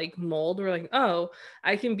in that like mold were like, oh,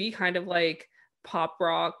 I can be kind of like pop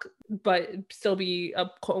rock, but still be a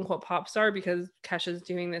quote unquote pop star because Kesha's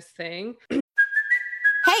doing this thing.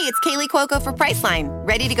 Hey, it's Kaylee Cuoco for Priceline.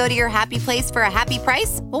 Ready to go to your happy place for a happy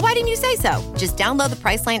price? Well, why didn't you say so? Just download the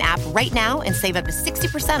Priceline app right now and save up to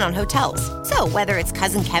 60% on hotels. So whether it's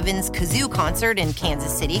Cousin Kevin's Kazoo Concert in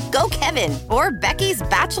Kansas City, go Kevin, or Becky's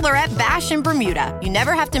Bachelorette Bash in Bermuda, you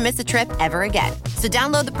never have to miss a trip ever again. So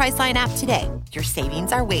download the Priceline app today. Your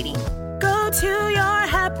savings are waiting. Go to your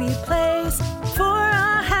happy place for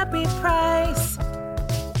a happy price.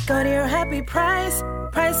 Go to your happy price,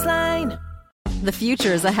 Priceline. The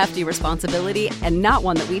future is a hefty responsibility and not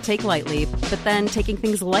one that we take lightly. But then taking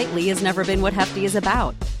things lightly has never been what Hefty is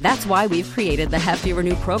about. That's why we've created the Hefty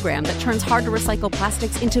Renew program that turns hard to recycle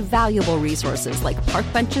plastics into valuable resources like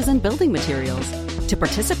park benches and building materials. To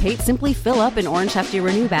participate, simply fill up an orange Hefty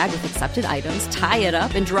Renew bag with accepted items, tie it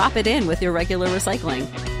up, and drop it in with your regular recycling.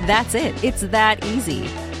 That's it. It's that easy.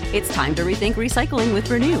 It's time to rethink recycling with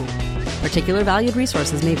Renew. Particular valued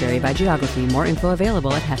resources may vary by geography. More info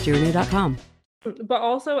available at heftyrenew.com. But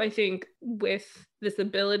also, I think with this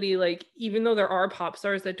ability, like, even though there are pop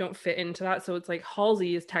stars that don't fit into that, so it's like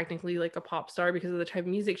Halsey is technically like a pop star because of the type of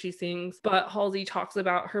music she sings, but Halsey talks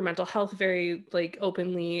about her mental health very like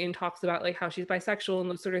openly and talks about like how she's bisexual and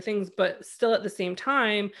those sort of things, but still at the same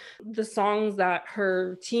time, the songs that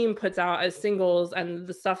her team puts out as singles and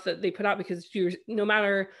the stuff that they put out, because no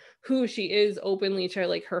matter who she is openly to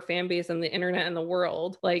like her fan base and the internet and the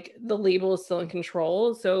world, like the label is still in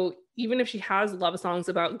control. So even if she has love songs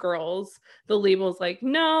about girls, the label's like,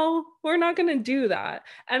 no, we're not going to do that.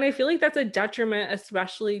 And I feel like that's a detriment,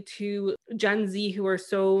 especially to Gen Z, who are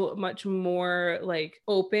so much more like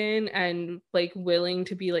open and like willing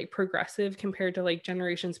to be like progressive compared to like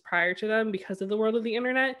generations prior to them because of the world of the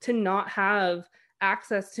internet, to not have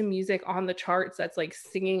access to music on the charts that's like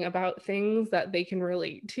singing about things that they can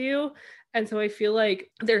relate to. And so I feel like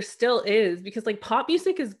there still is, because like pop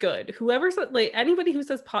music is good. Whoever said, like, anybody who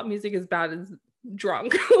says pop music is bad is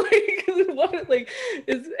drunk.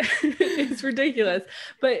 It's ridiculous.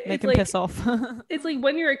 But Make it's them like piss off. it's like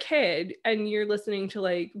when you're a kid and you're listening to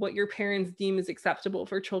like what your parents deem is acceptable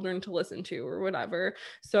for children to listen to or whatever.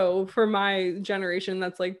 So for my generation,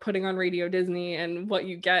 that's like putting on Radio Disney, and what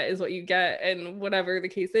you get is what you get, and whatever the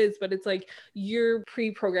case is. But it's like you're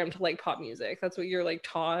pre-programmed to like pop music. That's what you're like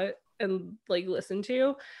taught and like listen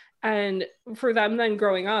to. And for them then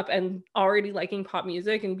growing up and already liking pop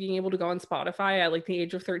music and being able to go on Spotify at like the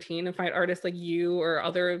age of 13 and find artists like you or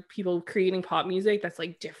other people creating pop music that's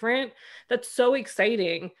like different, that's so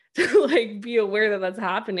exciting to like be aware that that's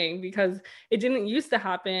happening, because it didn't used to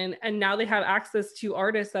happen. And now they have access to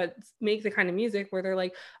artists that make the kind of music where they're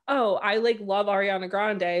like, oh, I like love Ariana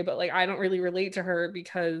Grande, but like I don't really relate to her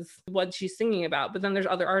because what she's singing about. But then there's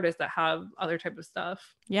other artists that have other type of stuff.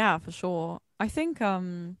 Yeah, for sure. I think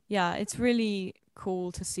yeah, it's really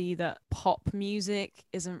cool to see that pop music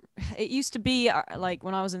isn't, it used to be like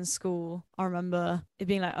when I was in school, I remember it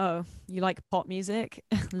being like, oh, you like pop music?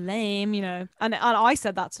 Lame, you know. And I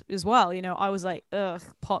said that as well, you know. I was like, ugh,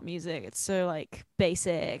 pop music, it's so like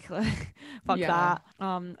basic, like fuck that.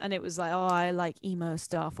 And it was like, oh, I like emo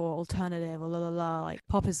stuff or alternative or la la la, like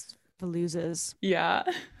pop is for losers. Yeah.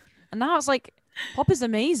 And now it's like, pop is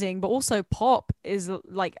amazing, but also pop is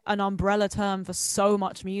like an umbrella term for so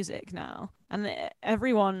much music now. And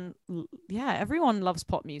everyone loves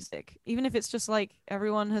pop music. Even if it's just like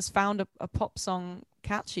everyone has found a pop song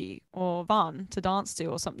catchy or fun to dance to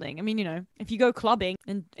or something. I mean, you know, if you go clubbing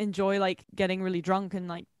and enjoy like getting really drunk and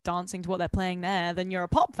like dancing to what they're playing there, then you're a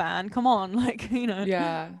pop fan. Come on, like, you know.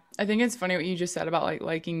 Yeah. I think it's funny what you just said about like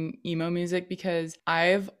liking emo music, because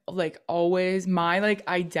I've like always, my like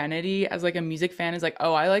identity as like a music fan is like,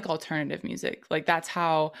 oh, I like alternative music. Like that's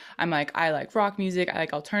how I'm like, I like rock music, I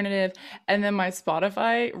like alternative. And then my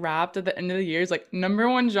Spotify Wrapped at the end of the year is like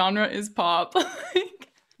 #1 genre is pop.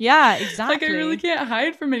 Yeah, exactly. Like I really can't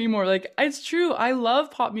hide from it anymore. Like it's true. I love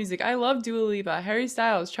pop music. I love Dua Lipa, Harry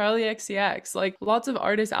Styles, Charlie XCX. Like lots of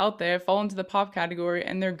artists out there fall into the pop category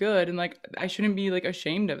and they're good. And like I shouldn't be like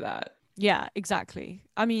ashamed of that. Yeah, exactly.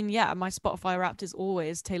 I mean, yeah, my Spotify Wrapped is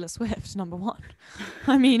always Taylor Swift #1.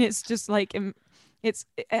 I mean, it's just like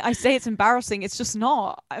I say it's embarrassing. It's just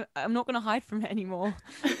not. I'm not going to hide from it anymore.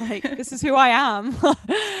 Like, this is who I am.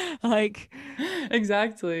 Like,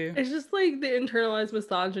 exactly. It's just like the internalized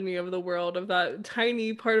misogyny of the world, of that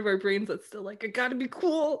tiny part of our brains that's still like, I gotta be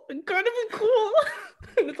cool. I gotta be cool.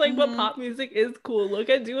 And it's like, what pop music is cool. Look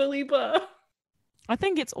at Dua Lipa. I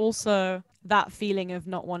think it's also, that feeling of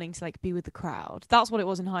not wanting to like be with the crowd. That's what it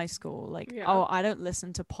was in high school. Like, oh, I don't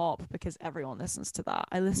listen to pop because everyone listens to that.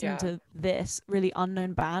 I listen to this really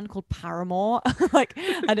unknown band called Paramore. Like,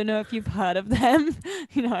 I don't know if you've heard of them,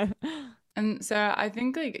 you know. And Sarah, I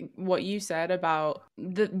think like what you said about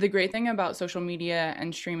the great thing about social media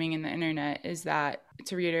and streaming and the internet is that,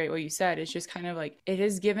 to reiterate what you said, it's just kind of like it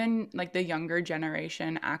has given like the younger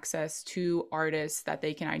generation access to artists that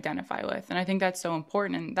they can identify with. And I think that's so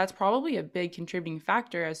important. And that's probably a big contributing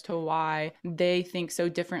factor as to why they think so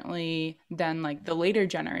differently than like the later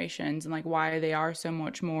generations, and like why they are so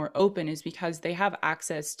much more open is because they have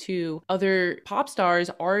access to other pop stars,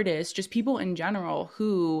 artists, just people in general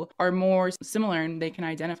who are more similar and they can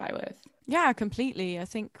identify with. Yeah, completely. I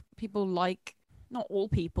think people like, not all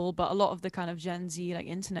people, but a lot of the kind of Gen Z, like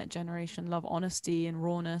internet generation, love honesty and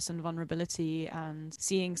rawness and vulnerability and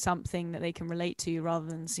seeing something that they can relate to rather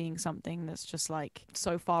than seeing something that's just like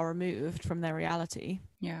so far removed from their reality.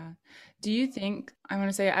 Yeah. Do you think, I want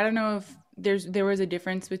to say, I don't know if there was a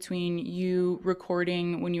difference between you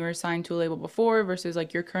recording when you were signed to a label before versus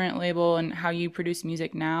like your current label and how you produce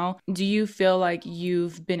music now. Do you feel like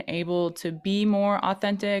you've been able to be more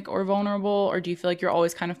authentic or vulnerable, or do you feel like you're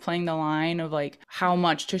always kind of playing the line of like how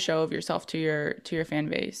much to show of yourself to your fan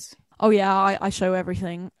base? Oh yeah, I show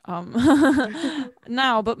everything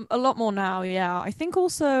now, but a lot more now. Yeah, I think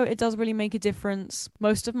also it does really make a difference.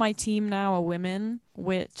 Most of my team now are women,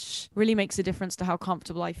 which really makes a difference to how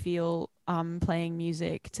comfortable I feel playing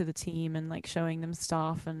music to the team and like showing them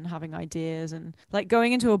stuff and having ideas, and like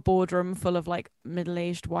going into a boardroom full of like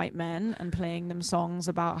middle-aged white men and playing them songs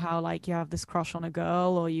about how like you have this crush on a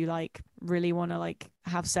girl, or you like really want to like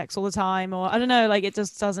have sex all the time, or I don't know, like it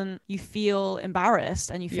just doesn't, you feel embarrassed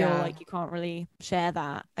and you feel like you can't really share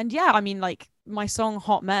that. And yeah, I mean, like my song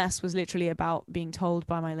Hot Mess was literally about being told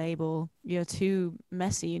by my label, you're too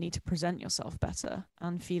messy, you need to present yourself better,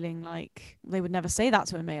 and feeling like they would never say that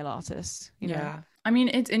to a male artist, you know? I mean,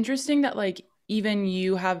 it's interesting that like even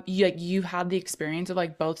you've had the experience of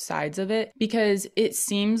like both sides of it, because it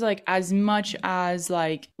seems like as much as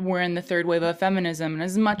like we're in the third wave of feminism, and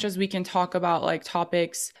as much as we can talk about like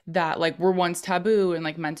topics that like were once taboo and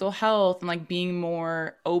like mental health and like being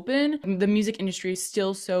more open, the music industry is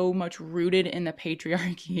still so much rooted in the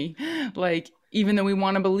patriarchy. Like, even though we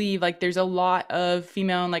want to believe like there's a lot of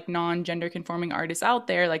female and like non-gender conforming artists out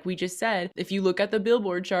there, like we just said, if you look at the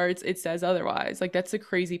Billboard charts, it says otherwise. Like that's the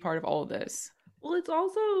crazy part of all of this. Well, it's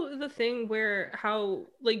also the thing where how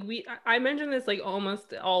like I mention this like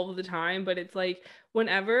almost all the time, but it's like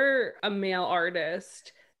whenever a male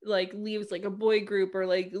artist like leaves like a boy group or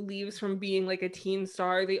like leaves from being like a teen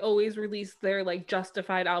star, they always release their like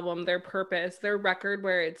justified album, their purpose, their record,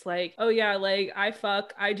 where it's like, oh yeah, like I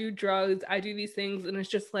fuck, I do drugs, I do these things, and it's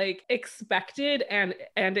just like expected and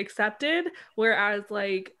accepted. Whereas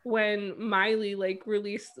like when Miley like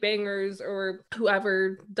released bangers, or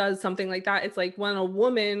whoever does something like that, it's like when a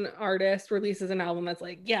woman artist releases an album that's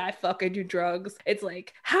like, yeah, I fuck, I do drugs, it's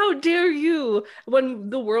like, how dare you, when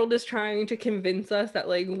the world is trying to convince us that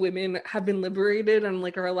like women have been liberated and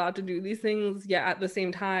like are allowed to do these things, yet at the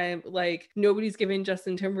same time like nobody's giving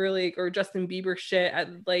Justin Timberlake or Justin Bieber shit at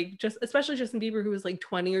like, just especially Justin Bieber, who was like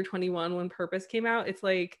 20 or 21 when Purpose came out. It's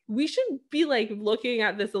like we should be like looking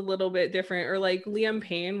at this a little bit different. Or like Liam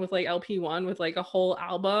Payne with like LP1 with like a whole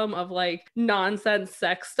album of like nonsense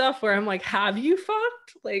sex stuff where I'm like, have you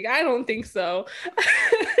fucked? Like I don't think so.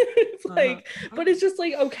 It's like, but it's just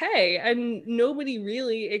like, okay, and nobody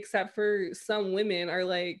really except for some women are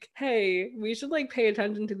like, hey, we should like pay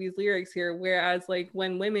attention to these lyrics here. Whereas like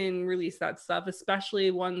when women release that stuff,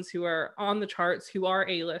 especially ones who are on the charts, who are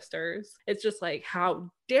A-listers, it's just like, how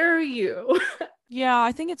dare you? Yeah,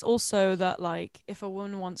 I think it's also that like if a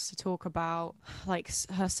woman wants to talk about like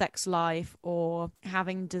her sex life or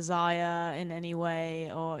having desire in any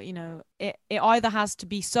way, or you know, it either has to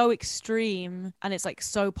be so extreme and it's like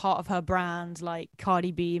so part of her brand, like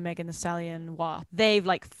Cardi B, Megan Thee Stallion, WAP, they've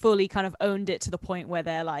like fully kind of owned it to the point where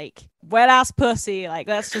they're like, wet ass pussy, like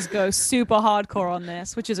let's just go super hardcore on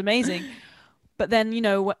this, which is amazing. But then, you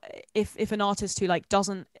know, if an artist who like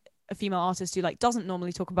doesn't, a female artist who like doesn't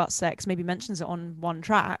normally talk about sex, maybe mentions it on one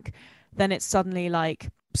track, then it's suddenly like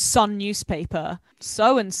Sun newspaper,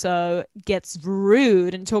 so and so gets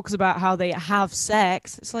rude and talks about how they have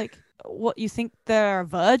sex. It's like, what, you think they're a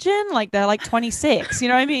virgin? Like they're like 26, you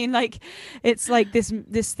know what I mean? Like it's like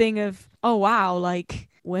this thing of, oh wow, like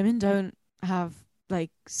women don't have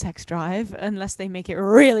like sex drive unless they make it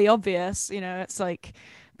really obvious, you know. It's like,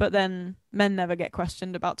 but then men never get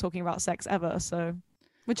questioned about talking about sex ever. So,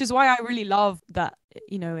 which is why I really love that,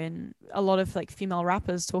 you know, in a lot of like female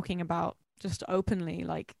rappers talking about just openly,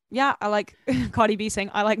 like, yeah, I like Cardi B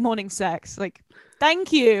saying, I like morning sex. Like,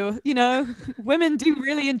 thank you. You know, women do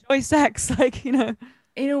really enjoy sex. Like, you know.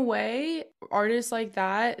 In a way, artists like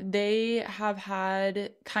that, they have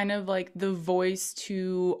had kind of like the voice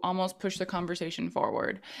to almost push the conversation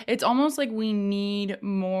forward. It's almost like we need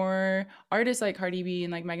more artists like Cardi B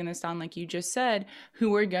and like Megan Thee Stallion, like you just said,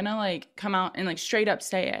 who are gonna like come out and like straight up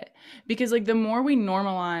say it. Because like the more we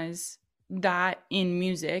normalize that in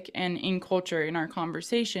music and in culture, in our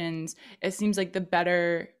conversations, it seems like the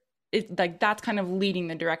better, it like that's kind of leading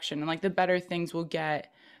the direction, and like the better things will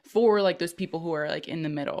get for like those people who are like in the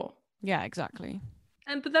middle. Yeah, exactly.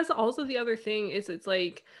 And but that's also the other thing, is it's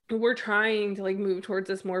like we're trying to like move towards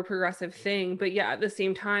this more progressive thing, but yeah, at the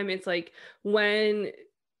same time, it's like when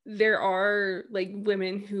there are like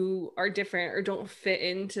women who are different or don't fit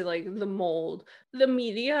into like the mold, the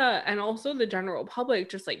media and also the general public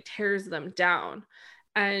just like tears them down.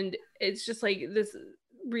 And it's just like this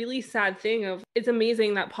really sad thing of, it's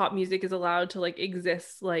amazing that pop music is allowed to like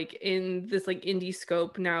exist like in this like indie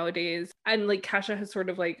scope nowadays, and like Kesha has sort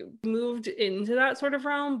of like moved into that sort of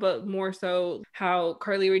realm, but more so how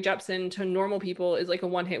Carly Rae Jepsen to normal people is like a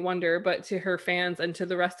one-hit wonder, but to her fans and to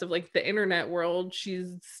the rest of like the internet world,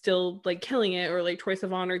 she's still like killing it. Or like Troye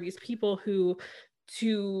Sivan, or these people who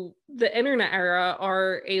to the internet era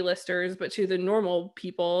are A-listers, but to the normal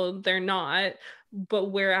people they're not.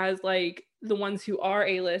 But whereas like the ones who are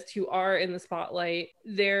A-list, who are in the spotlight,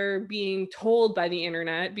 they're being told by the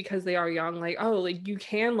internet because they are young, like, oh, like you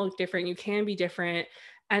can look different, you can be different.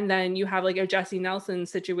 And then you have like a Jessie Nelson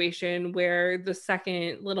situation where the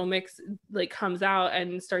second Little Mix like comes out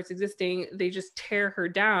and starts existing, they just tear her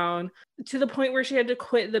down to the point where she had to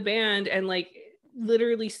quit the band. And like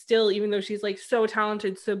literally still, even though she's like so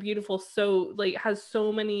talented, so beautiful, so like has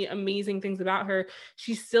so many amazing things about her,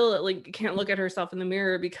 she still like can't look at herself in the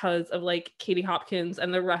mirror because of like Katie Hopkins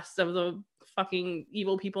and the rest of the fucking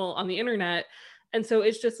evil people on the internet. And so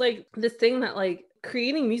it's just like this thing that like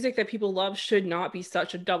creating music that people love should not be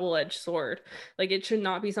such a double-edged sword. Like it should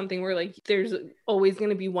not be something where like there's always going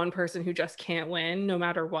to be one person who just can't win no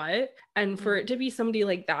matter what. And for it to be somebody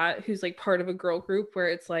like that who's like part of a girl group where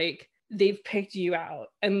it's like they've picked you out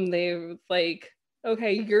and they've like,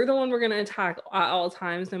 okay, you're the one we're going to attack at all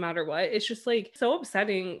times no matter what. It's just like so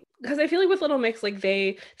upsetting, because I feel like with Little Mix, like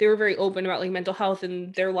they were very open about like mental health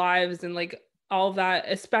and their lives and like all of that,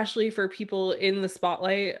 especially for people in the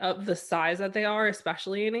spotlight of the size that they are,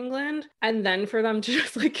 especially in England. And then for them to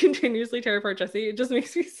just like continuously tear apart Jessie, it just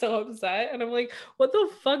makes me so upset. And I'm like, what the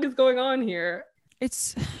fuck is going on here?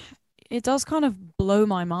 It does kind of blow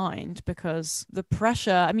my mind, because the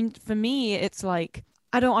pressure, I mean, for me, it's like,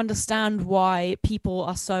 I don't understand why people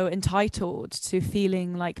are so entitled to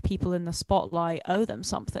feeling like people in the spotlight owe them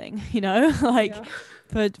something, you know? Like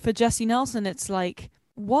for Jessie Nelson, it's like,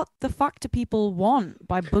 what the fuck do people want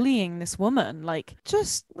by bullying this woman? Like,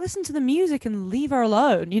 just listen to the music and leave her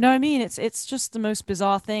alone. You know what I mean? It's just the most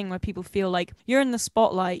bizarre thing where people feel like you're in the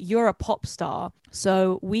spotlight, you're a pop star,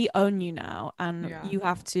 so we own you now, and you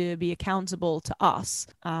have to be accountable to us,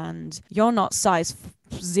 and you're not size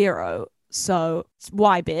 0, so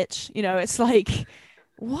why, bitch? You know, it's like,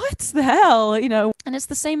 what the hell, you know? And it's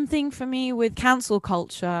the same thing for me with cancel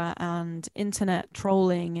culture and internet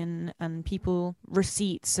trolling and people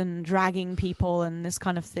receipts and dragging people and this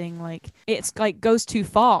kind of thing. Like, it's like goes too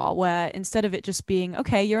far, where instead of it just being,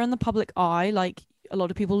 okay, you're in the public eye, like a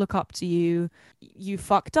lot of people look up to you, you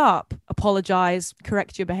fucked up, apologize,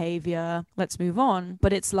 correct your behavior, let's move on.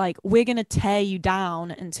 But it's like, we're gonna tear you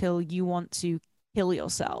down until you want to kill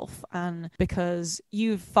yourself, and because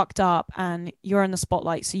you've fucked up and you're in the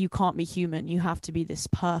spotlight, so you can't be human, you have to be this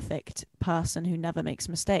perfect person who never makes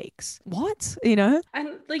mistakes. What, you know? And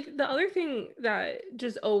like the other thing that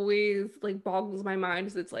just always like boggles my mind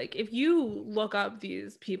is, it's like, if you look up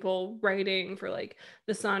these people writing for like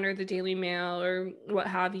the Sun or the Daily Mail or what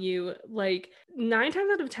have you, like 9 times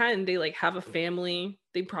out of 10 they like have a family,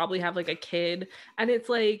 they probably have like a kid, and it's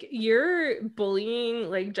like, you're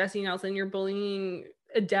bullying like Jessie Nelson, you're bullying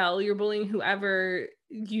Adele, you're bullying whoever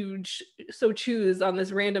you so choose on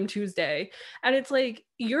this random Tuesday. And it's like,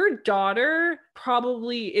 your daughter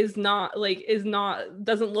probably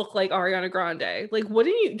doesn't look like Ariana Grande. Like,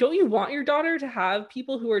 don't you want your daughter to have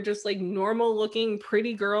people who are just like normal looking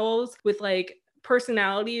pretty girls with like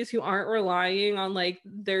personalities, who aren't relying on like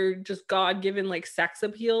their just God-given like sex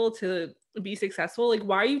appeal to be successful. Like,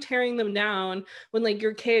 why are you tearing them down when like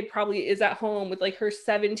your kid probably is at home with like her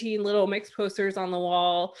 17 little mix posters on the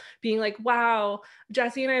wall being like, wow,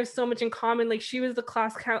 Jessie and I have so much in common, like she was the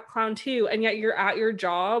class clown too, and yet you're at your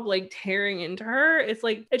job like tearing into her. It's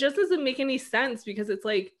like, it just doesn't make any sense, because it's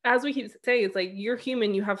like, as we keep saying, it's like, you're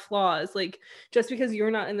human, you have flaws. Like, just because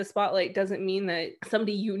you're not in the spotlight doesn't mean that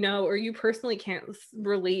somebody you know or you personally can't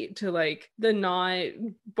relate to like the not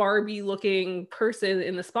Barbie looking person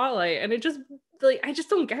in the spotlight. And it just like, I just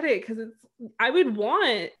don't get it, because it's, I would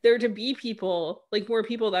want there to be people, like more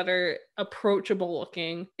people that are approachable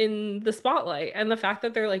looking in the spotlight. And the fact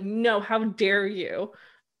that they're like, no, how dare you?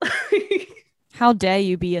 How dare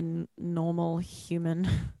you be a normal human?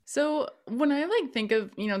 So when I like think of,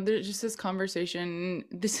 you know, there's just this conversation,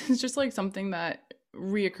 this is just like something that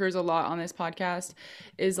reoccurs a lot on this podcast,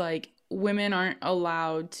 is like, women aren't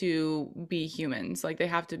allowed to be humans. Like, they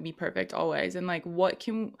have to be perfect always. And like, what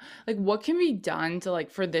can be done to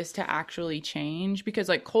like, for this to actually change? Because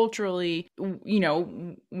like culturally, you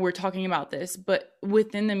know, we're talking about this, but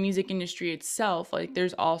within the music industry itself, like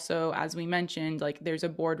there's also, as we mentioned, like there's a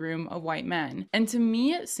boardroom of white men. And to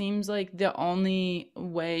me, it seems like the only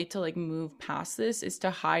way to like move past this is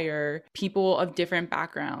to hire people of different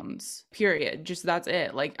backgrounds, period. Just that's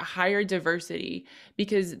it. Like, hire diversity,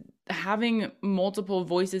 because having multiple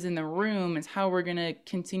voices in the room is how we're going to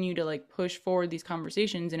continue to like push forward these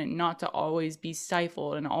conversations, and it not to always be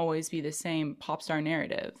stifled and always be the same pop star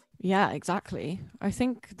narrative. Yeah, exactly. I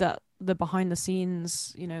think that the behind the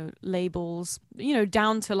scenes, you know, labels, you know,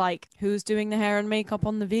 down to like who's doing the hair and makeup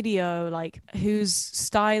on the video, like who's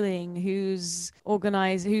styling, who's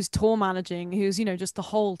organized, who's tour managing, who's, you know, just the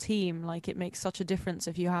whole team. Like, it makes such a difference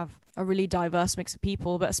if you have a really diverse mix of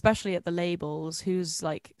people, but especially at the labels, who's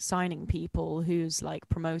like signing people, who's like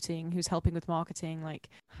promoting, who's helping with marketing, like,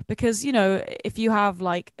 because, you know, if you have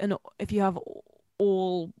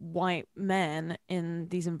all white men in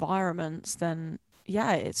these environments, then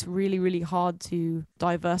yeah, it's really, really hard to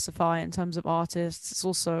diversify in terms of artists. It's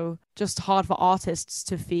also just hard for artists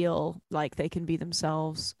to feel like they can be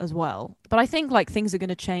themselves as well. But I think like things are going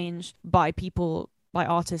to change by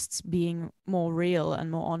artists being more real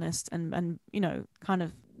and more honest and you know, kind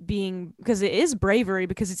of being, because it is bravery,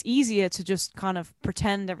 because it's easier to just kind of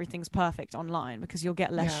pretend everything's perfect online because you'll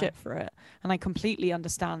get less shit for it. And I completely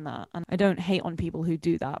understand that. And I don't hate on people who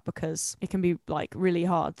do that, because it can be like really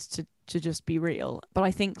hard to just be real. But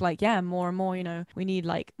I think like, yeah, more and more, you know, we need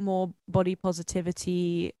like more body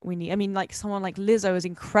positivity. I mean, like someone like Lizzo is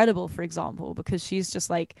incredible, for example, because she's just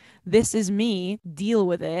like, this is me, deal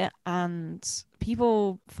with it. And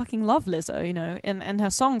people fucking love Lizzo, you know, and her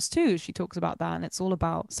songs too, she talks about that, and it's all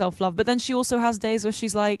about self-love. But then she also has days where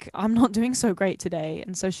she's like, I'm not doing so great today,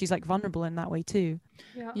 and so she's like vulnerable in that way too.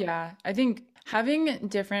 Yeah, I think having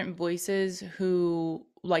different voices who,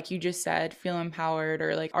 like you just said, feel empowered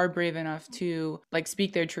or like are brave enough to like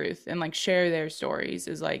speak their truth and like share their stories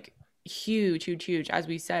is like huge. As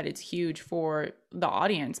we said, it's huge for the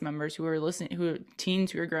audience members who are listening, who are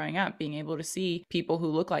teens who are growing up, being able to see people who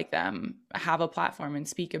look like them have a platform and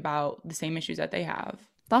speak about the same issues that they have.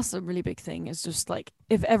 That's a really big thing, is just like,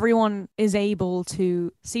 if everyone is able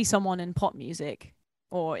to see someone in pop music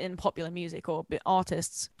or in popular music or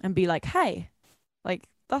artists and be like, hey, like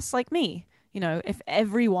that's like me. You know, if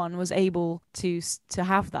everyone was able to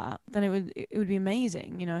have that, then it would be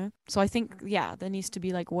amazing, you know? So I think, yeah, there needs to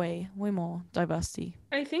be like way more diversity.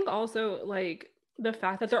 I think also like the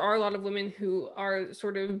fact that there are a lot of women who are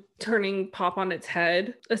sort of turning pop on its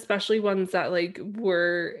head, especially ones that like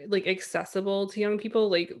were like accessible to young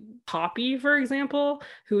people, like Poppy, for example,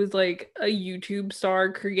 who is like a YouTube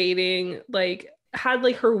star creating like, had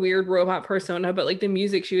like her weird robot persona, but like the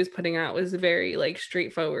music she was putting out was very like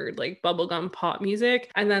straightforward, like bubblegum pop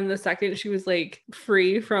music. And then the second she was like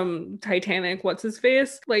free from Titanic, what's his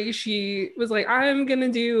face, like she was like, I'm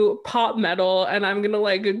gonna do pop metal and I'm gonna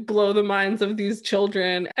like blow the minds of these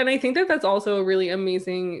children. And I think that that's also a really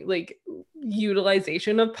amazing like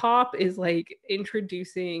utilization of pop, is like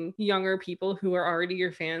introducing younger people who are already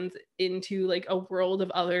your fans into like a world of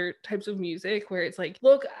other types of music where it's like,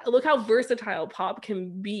 look how versatile pop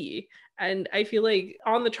can be. And I feel like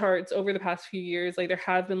on the charts over the past few years, like there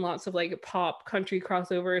have been lots of like pop country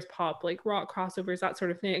crossovers, pop like rock crossovers, that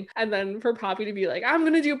sort of thing. And then for Poppy to be like, I'm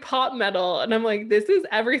going to do pop metal. And I'm like, this is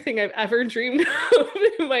everything I've ever dreamed of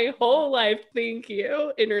in my whole life. Thank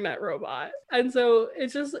you, internet robot. And so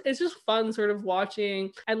it's just fun sort of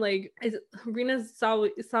watching. And like, is Rina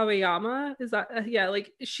Sawayama? Is that, yeah,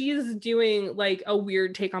 like she's doing like a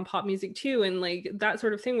weird take on pop music too. And like that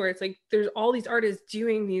sort of thing where it's like, there's all these artists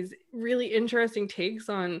doing these really interesting takes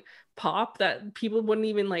on pop that people wouldn't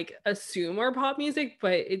even like assume are pop music,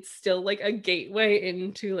 but it's still like a gateway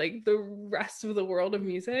into like the rest of the world of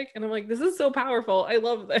music. And I'm like, this is so powerful. I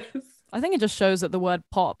love this. I think it just shows that the word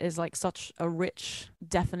pop is like such a rich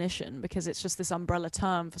definition because it's just this umbrella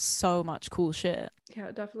term for so much cool shit. Yeah,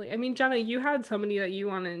 definitely. I mean, Jenna, you had somebody that you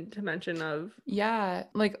wanted to mention of. Yeah,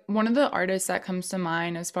 like one of the artists that comes to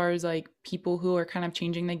mind as far as like people who are kind of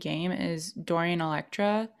changing the game is Dorian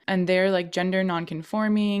Electra. And they're like gender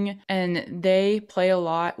non-conforming, and they play a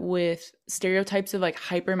lot with stereotypes of like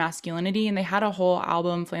hyper masculinity. And they had a whole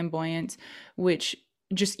album, Flamboyant, which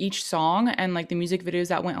just each song and like the music videos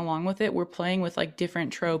that went along with it were playing with like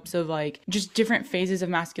different tropes of like just different phases of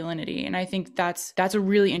masculinity. And I think that's a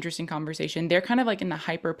really interesting conversation. They're kind of like in the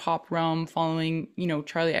hyper pop realm, following, you know,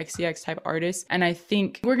 Charlie XCX type artists. And I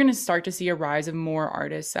think we're going to start to see a rise of more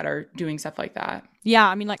artists that are doing stuff like that. Yeah,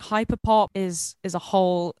 I mean, like hyperpop is a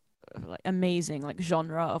whole like amazing like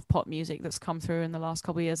genre of pop music that's come through in the last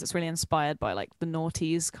couple of years. It's really inspired by like the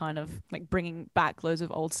noughties, kind of like bringing back loads of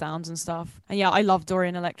old sounds and stuff. And yeah, I love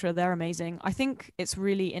Dorian Electra. They're amazing. I think it's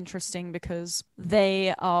really interesting because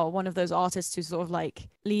they are one of those artists who's sort of like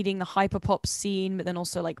leading the hyperpop scene, but then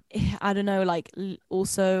also like, I don't know, like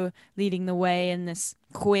also leading the way in this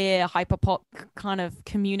queer hyperpop kind of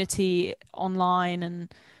community online.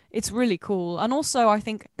 And it's really cool. And also I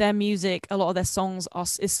think their music, a lot of their songs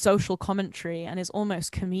is social commentary and is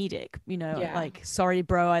almost comedic, you know, like Sorry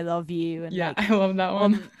Bro, I Love You. And yeah, like, I love that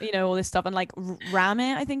one. You know, all this stuff. And like Ram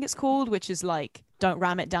It, I think it's called, which is like, don't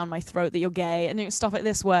ram it down my throat that you're gay. And stuff like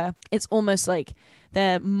this where it's almost like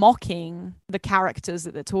they're mocking the characters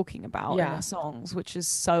that they're talking about in their songs, which is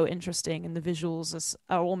so interesting. And the visuals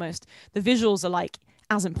are like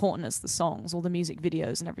as important as the songs, all the music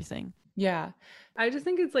videos and everything. Yeah. I just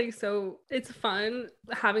think it's like it's fun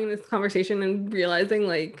having this conversation and realizing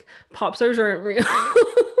like pop stars aren't real.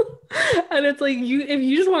 And it's like if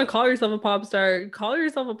you just want to call yourself a pop star, call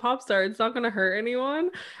yourself a pop star. It's not going to hurt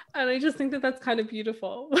anyone. And I just think that that's kind of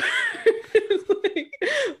beautiful.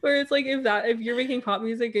 It's like if you're making pop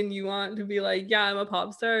music and you want to be like, yeah, I'm a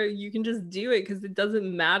pop star, you can just do it because it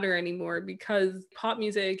doesn't matter anymore, because pop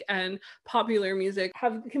music and popular music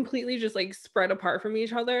have completely just like spread apart from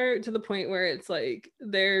each other to the point where it's like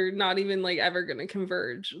they're not even like ever going to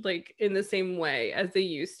converge like in the same way as they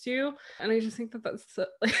used to. And I just think that that's so,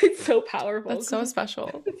 like, it's so powerful. That's so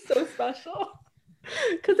special. It's so special.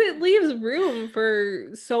 Because it leaves room for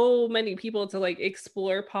so many people to like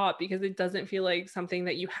explore pop, because it doesn't feel like something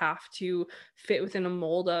that you have to fit within a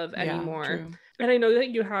mold of anymore. True. And I know that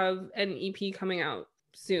you have an EP coming out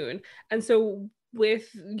soon. And so with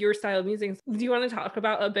your style of music, do you want to talk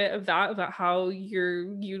about a bit of that, about how you're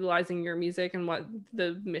utilizing your music and what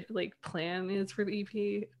the like plan is for the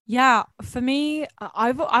EP? Yeah, for me,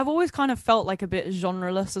 I've always kind of felt like a bit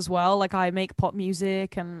genreless as well. Like I make pop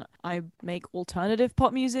music and I make alternative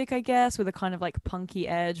pop music, I guess, with a kind of like punky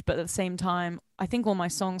edge, but at the same time, I think all my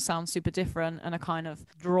songs sound super different and are kind of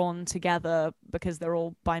drawn together because they're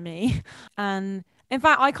all by me. And in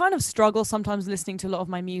fact, I kind of struggle sometimes listening to a lot of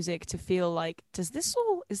my music to feel like, is this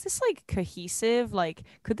like cohesive? Like,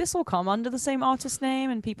 could this all come under the same artist name?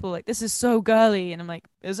 And people are like, this is so girly. And I'm like,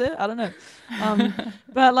 is it? I don't know.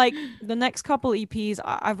 But like the next couple EPs,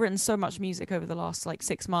 I've written so much music over the last like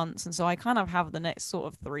 6 months. And so I kind of have the next sort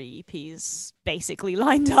of 3 EPs basically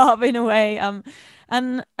lined up in a way.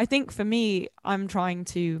 And I think for me, I'm trying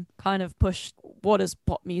to kind of push what does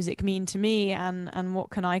pop music mean to me, and what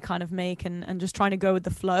can I kind of make, and just trying to go with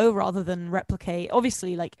the flow rather than replicate.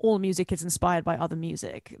 Obviously, like all music is inspired by other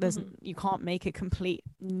music. You can't make a complete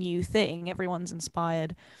new thing. Everyone's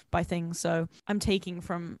inspired by things. So I'm taking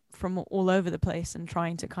from all over the place and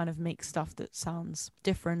trying to kind of make stuff that sounds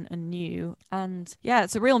different and new. And yeah,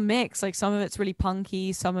 it's a real mix. Like some of it's really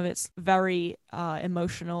punky, some of it's very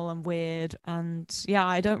emotional and weird. And yeah,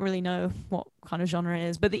 I don't really know what kind of genre it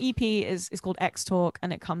is, but the EP is called X Talk,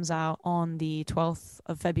 and it comes out on the 12th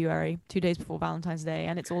of February, 2 days before Valentine's Day,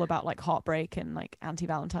 and it's all about like heartbreak and like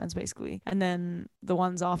anti-Valentine's basically. And then the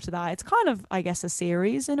ones after that, it's kind of, I guess, a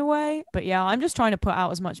series in a way. But yeah, I'm just trying to put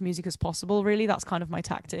out as much music as possible, really. That's kind of my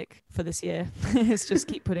tactic for this year. It's just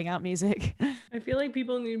keep putting out music. I feel like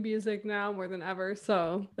people need music now more than ever,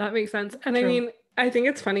 so that makes sense. And True. I mean, I think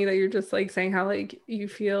it's funny that you're just like saying how like you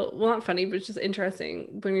feel, well, not funny, but it's just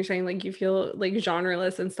interesting when you're saying like you feel like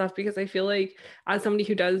genreless and stuff, because I feel like as somebody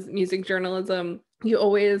who does music journalism, you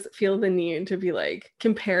always feel the need to be like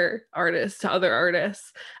compare artists to other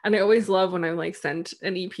artists. And I always love when I'm like sent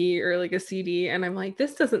an EP or like a CD and I'm like,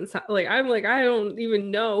 this doesn't sound like, I'm like, I don't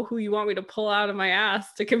even know who you want me to pull out of my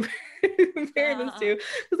ass to compare this to,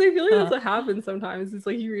 because I feel like that's what happens sometimes. It's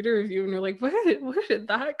like you read a review and you're like, where did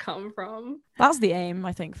that come from? That's the aim,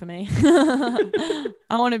 I think, for me. I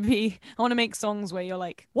want to make songs where you're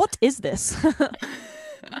like, what is this?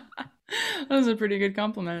 That was a pretty good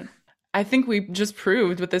compliment. I think we just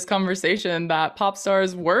proved with this conversation that pop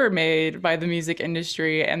stars were made by the music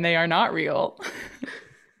industry and they are not real.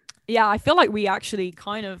 Yeah, I feel like we actually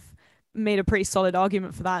kind of made a pretty solid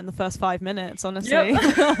argument for that in the first 5 minutes, honestly.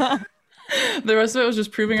 Yep. The rest of it was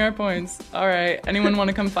just proving our points. All right, anyone want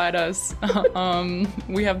to come fight us?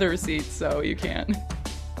 We have the receipts, so you can.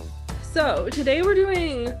 So today we're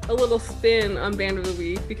doing a little spin on Band of the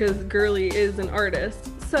Week because Girly is an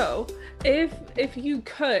artist. So if you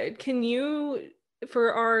could, can you,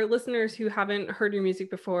 for our listeners who haven't heard your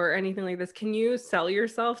music before or anything like this, can you sell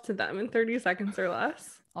yourself to them in 30 seconds or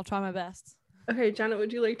less? I'll try my best. Okay, Jenna,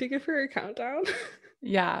 would you like to give her a countdown?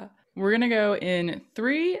 Yeah, we're gonna go in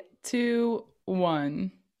 3, 2,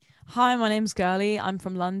 1. Hi, my name's Girly. I'm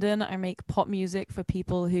from London. I make pop music for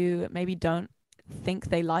people who maybe don't think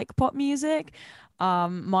they like pop music.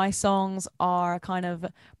 My songs are kind of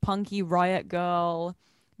punky Riot Girl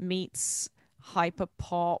meets hyper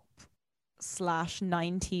pop /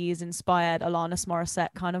 90s inspired Alanis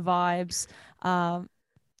Morissette kind of vibes.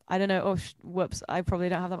 I don't know. Whoops. I probably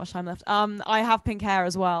don't have that much time left. I have pink hair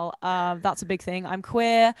as well. That's a big thing. I'm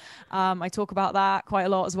queer. I talk about that quite a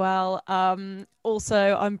lot as well.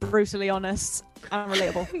 Also, I'm brutally honest and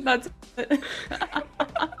relatable. That's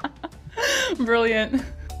brilliant.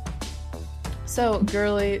 So,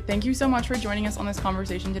 Girly, thank you so much for joining us on this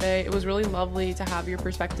conversation today. It was really lovely to have your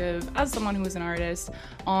perspective as someone who is an artist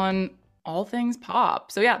on all things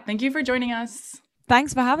pop. So yeah, thank you for joining us.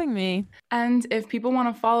 Thanks for having me. And if people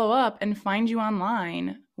want to follow up and find you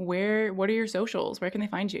online, what are your socials? Where can they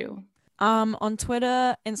find you? On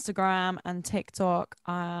Twitter, Instagram, and TikTok,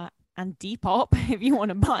 and Depop, if you want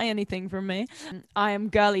to buy anything from me. I am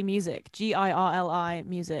Girly Music, Girli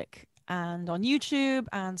Music. And on YouTube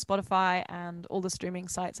and Spotify and all the streaming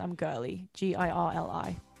sites, I'm Girly,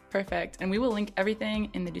 Girli. Perfect. And we will link everything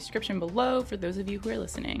in the description below for those of you who are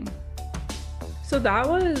listening. So that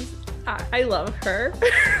was, I love her.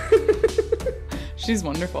 She's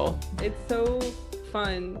wonderful. It's so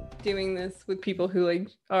fun doing this with people who like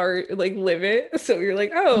are like live it. So you're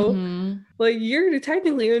like, oh, like you're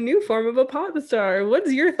technically a new form of a pop star.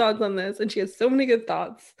 What's your thoughts on this? And she has so many good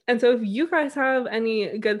thoughts. And so if you guys have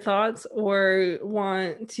any good thoughts or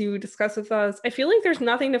want to discuss with us, I feel like there's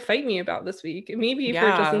nothing to fight me about this week. Maybe if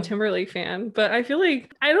you're a Justin Timberlake fan, but I feel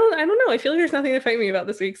like I don't know. I feel like there's nothing to fight me about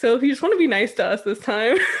this week. So if you just want to be nice to us this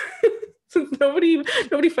time, since nobody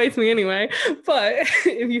fights me anyway. But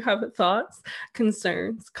if you have thoughts,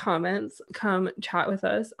 concerns, comments, come chat with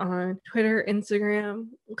us on Twitter, Instagram.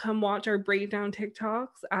 Come watch our breakdown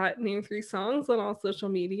TikToks at Name3Songs on all social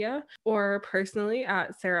media, or personally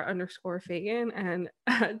at Sarah_Fagan and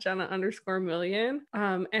at Jenna_Million.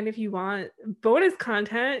 And if you want bonus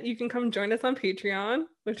content, you can come join us on Patreon,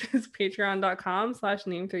 which is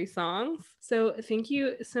patreon.com/Name3Songs. So thank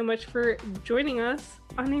you so much for joining us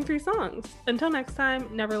on Name3Songs. Until next time,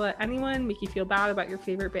 never let anyone make you feel bad about your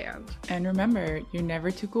favorite band. And remember, you're never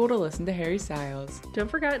too cool to listen to Harry Styles. Don't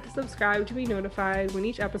forget to subscribe to be notified when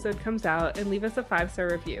each episode comes out and leave us a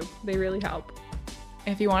 5-star review. They really help.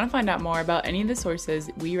 If you want to find out more about any of the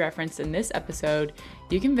sources we referenced in this episode,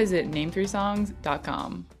 you can visit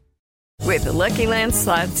Name3Songs.com. With the Lucky Land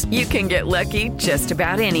Slots, you can get lucky just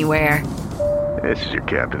about anywhere. This is your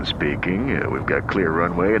captain speaking. We've got clear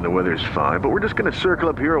runway and the weather's fine, but we're just going to circle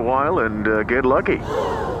up here a while and get lucky.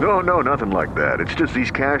 No, nothing like that. It's just these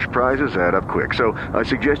cash prizes add up quick. So I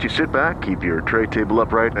suggest you sit back, keep your tray table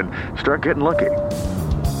upright, and start getting lucky.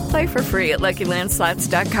 Play for free at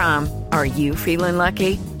LuckyLandSlots.com. Are you feeling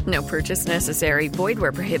lucky? No purchase necessary. Void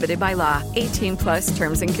where prohibited by law. 18+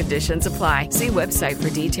 terms and conditions apply. See website for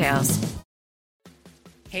details.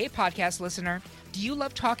 Hey, podcast listener. Do you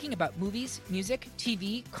love talking about movies, music,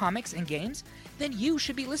 TV, comics, and games? Then you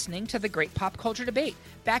should be listening to The Great Pop Culture Debate,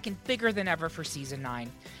 back and bigger than ever for Season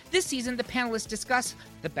 9. This season, the panelists discuss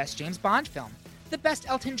the best James Bond film, the best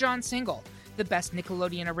Elton John single, the best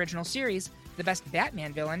Nickelodeon original series, the best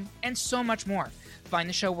Batman villain, and so much more. Find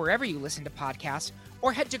the show wherever you listen to podcasts,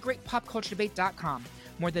 or head to greatpopculturedebate.com.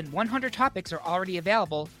 More than 100 topics are already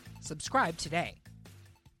available. Subscribe today.